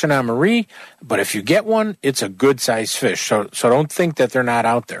bass action on Marie, but if you get one, it's a good-sized fish, so don't think that they're not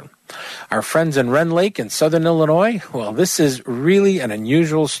out there. Our friends in Wren Lake in southern Illinois, well, this is really an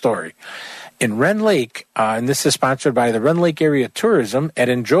unusual story. In Wren Lake, and this is sponsored by the Wren Lake Area Tourism at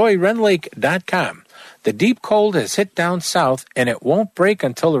enjoywrenlake.com, the deep cold has hit down south, and it won't break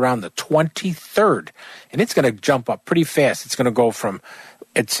until around the 23rd. And it's going to jump up pretty fast. It's going to go from,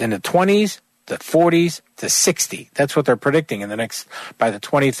 it's in the 20s, the 40s to 60. That's what they're predicting by the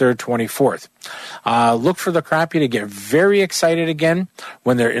 23rd, 24th. Look for the crappie to get very excited again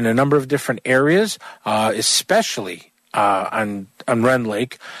when they're in a number of different areas, especially on Wren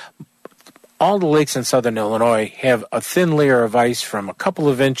Lake. All the lakes in southern Illinois have a thin layer of ice from a couple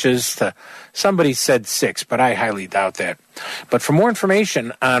of inches to, somebody said 6, but I highly doubt that. But for more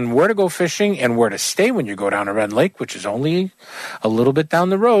information on where to go fishing and where to stay when you go down to Wren Lake, which is only a little bit down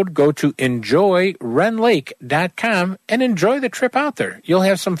the road, go to enjoywrenlake.com and enjoy the trip out there. You'll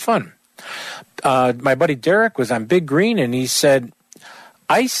have some fun. My buddy Derek was on Big Green, and he said,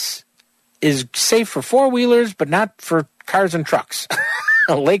 ice is safe for four-wheelers, but not for cars and trucks.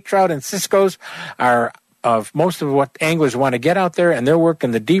 Lake trout and ciscos are of most of what anglers want to get out there, and they're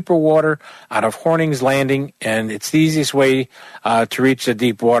working the deeper water out of Horning's Landing, and it's the easiest way to reach the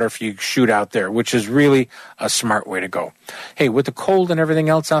deep water if you shoot out there, which is really a smart way to go. Hey, with the cold and everything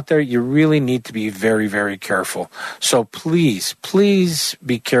else out there, you really need to be very, very careful. So please, please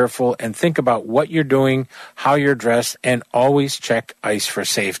be careful and think about what you're doing, how you're dressed, and always check ice for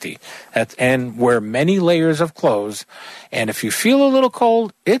safety. And wear many layers of clothes. And if you feel a little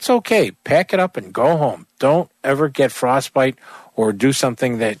cold, it's okay. Pack it up and go home. Don't ever get frostbite or do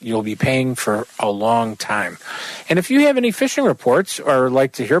something that you'll be paying for a long time. And if you have any fishing reports or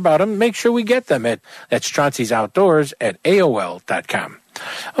like to hear about them, make sure we get them that's Chauncey's Outdoors at AOL.com.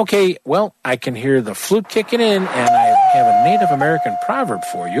 Okay, well, I can hear the flute kicking in, and I have a Native American proverb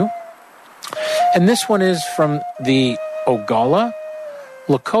for you. And this one is from the Oglala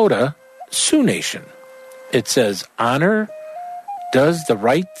Lakota Sioux Nation. It says, honor does the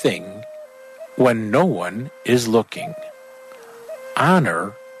right thing when no one is looking.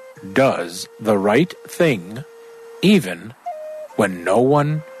 Honor does the right thing even when no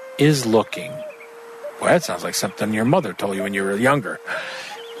one is looking. Well, that sounds like something your mother told you when you were younger.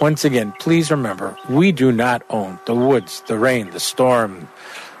 Once again, please remember, we do not own the woods, the rain, the storm,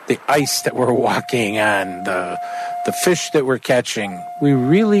 the ice that we're walking on, the fish that we're catching. We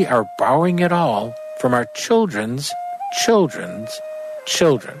really are borrowing it all from our children's children's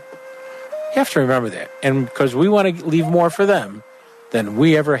children. You have to remember that. And because we want to leave more for them than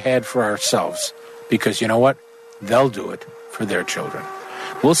we ever had for ourselves. Because you know what? They'll do it for their children.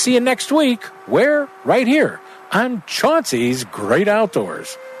 We'll see you next week. Where? Right here on Chauncey's Great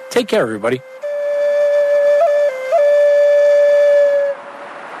Outdoors. Take care, everybody.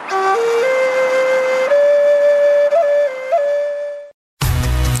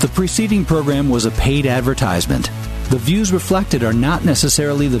 The preceding program was a paid advertisement. The views reflected are not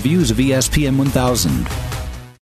necessarily the views of ESPN 1000.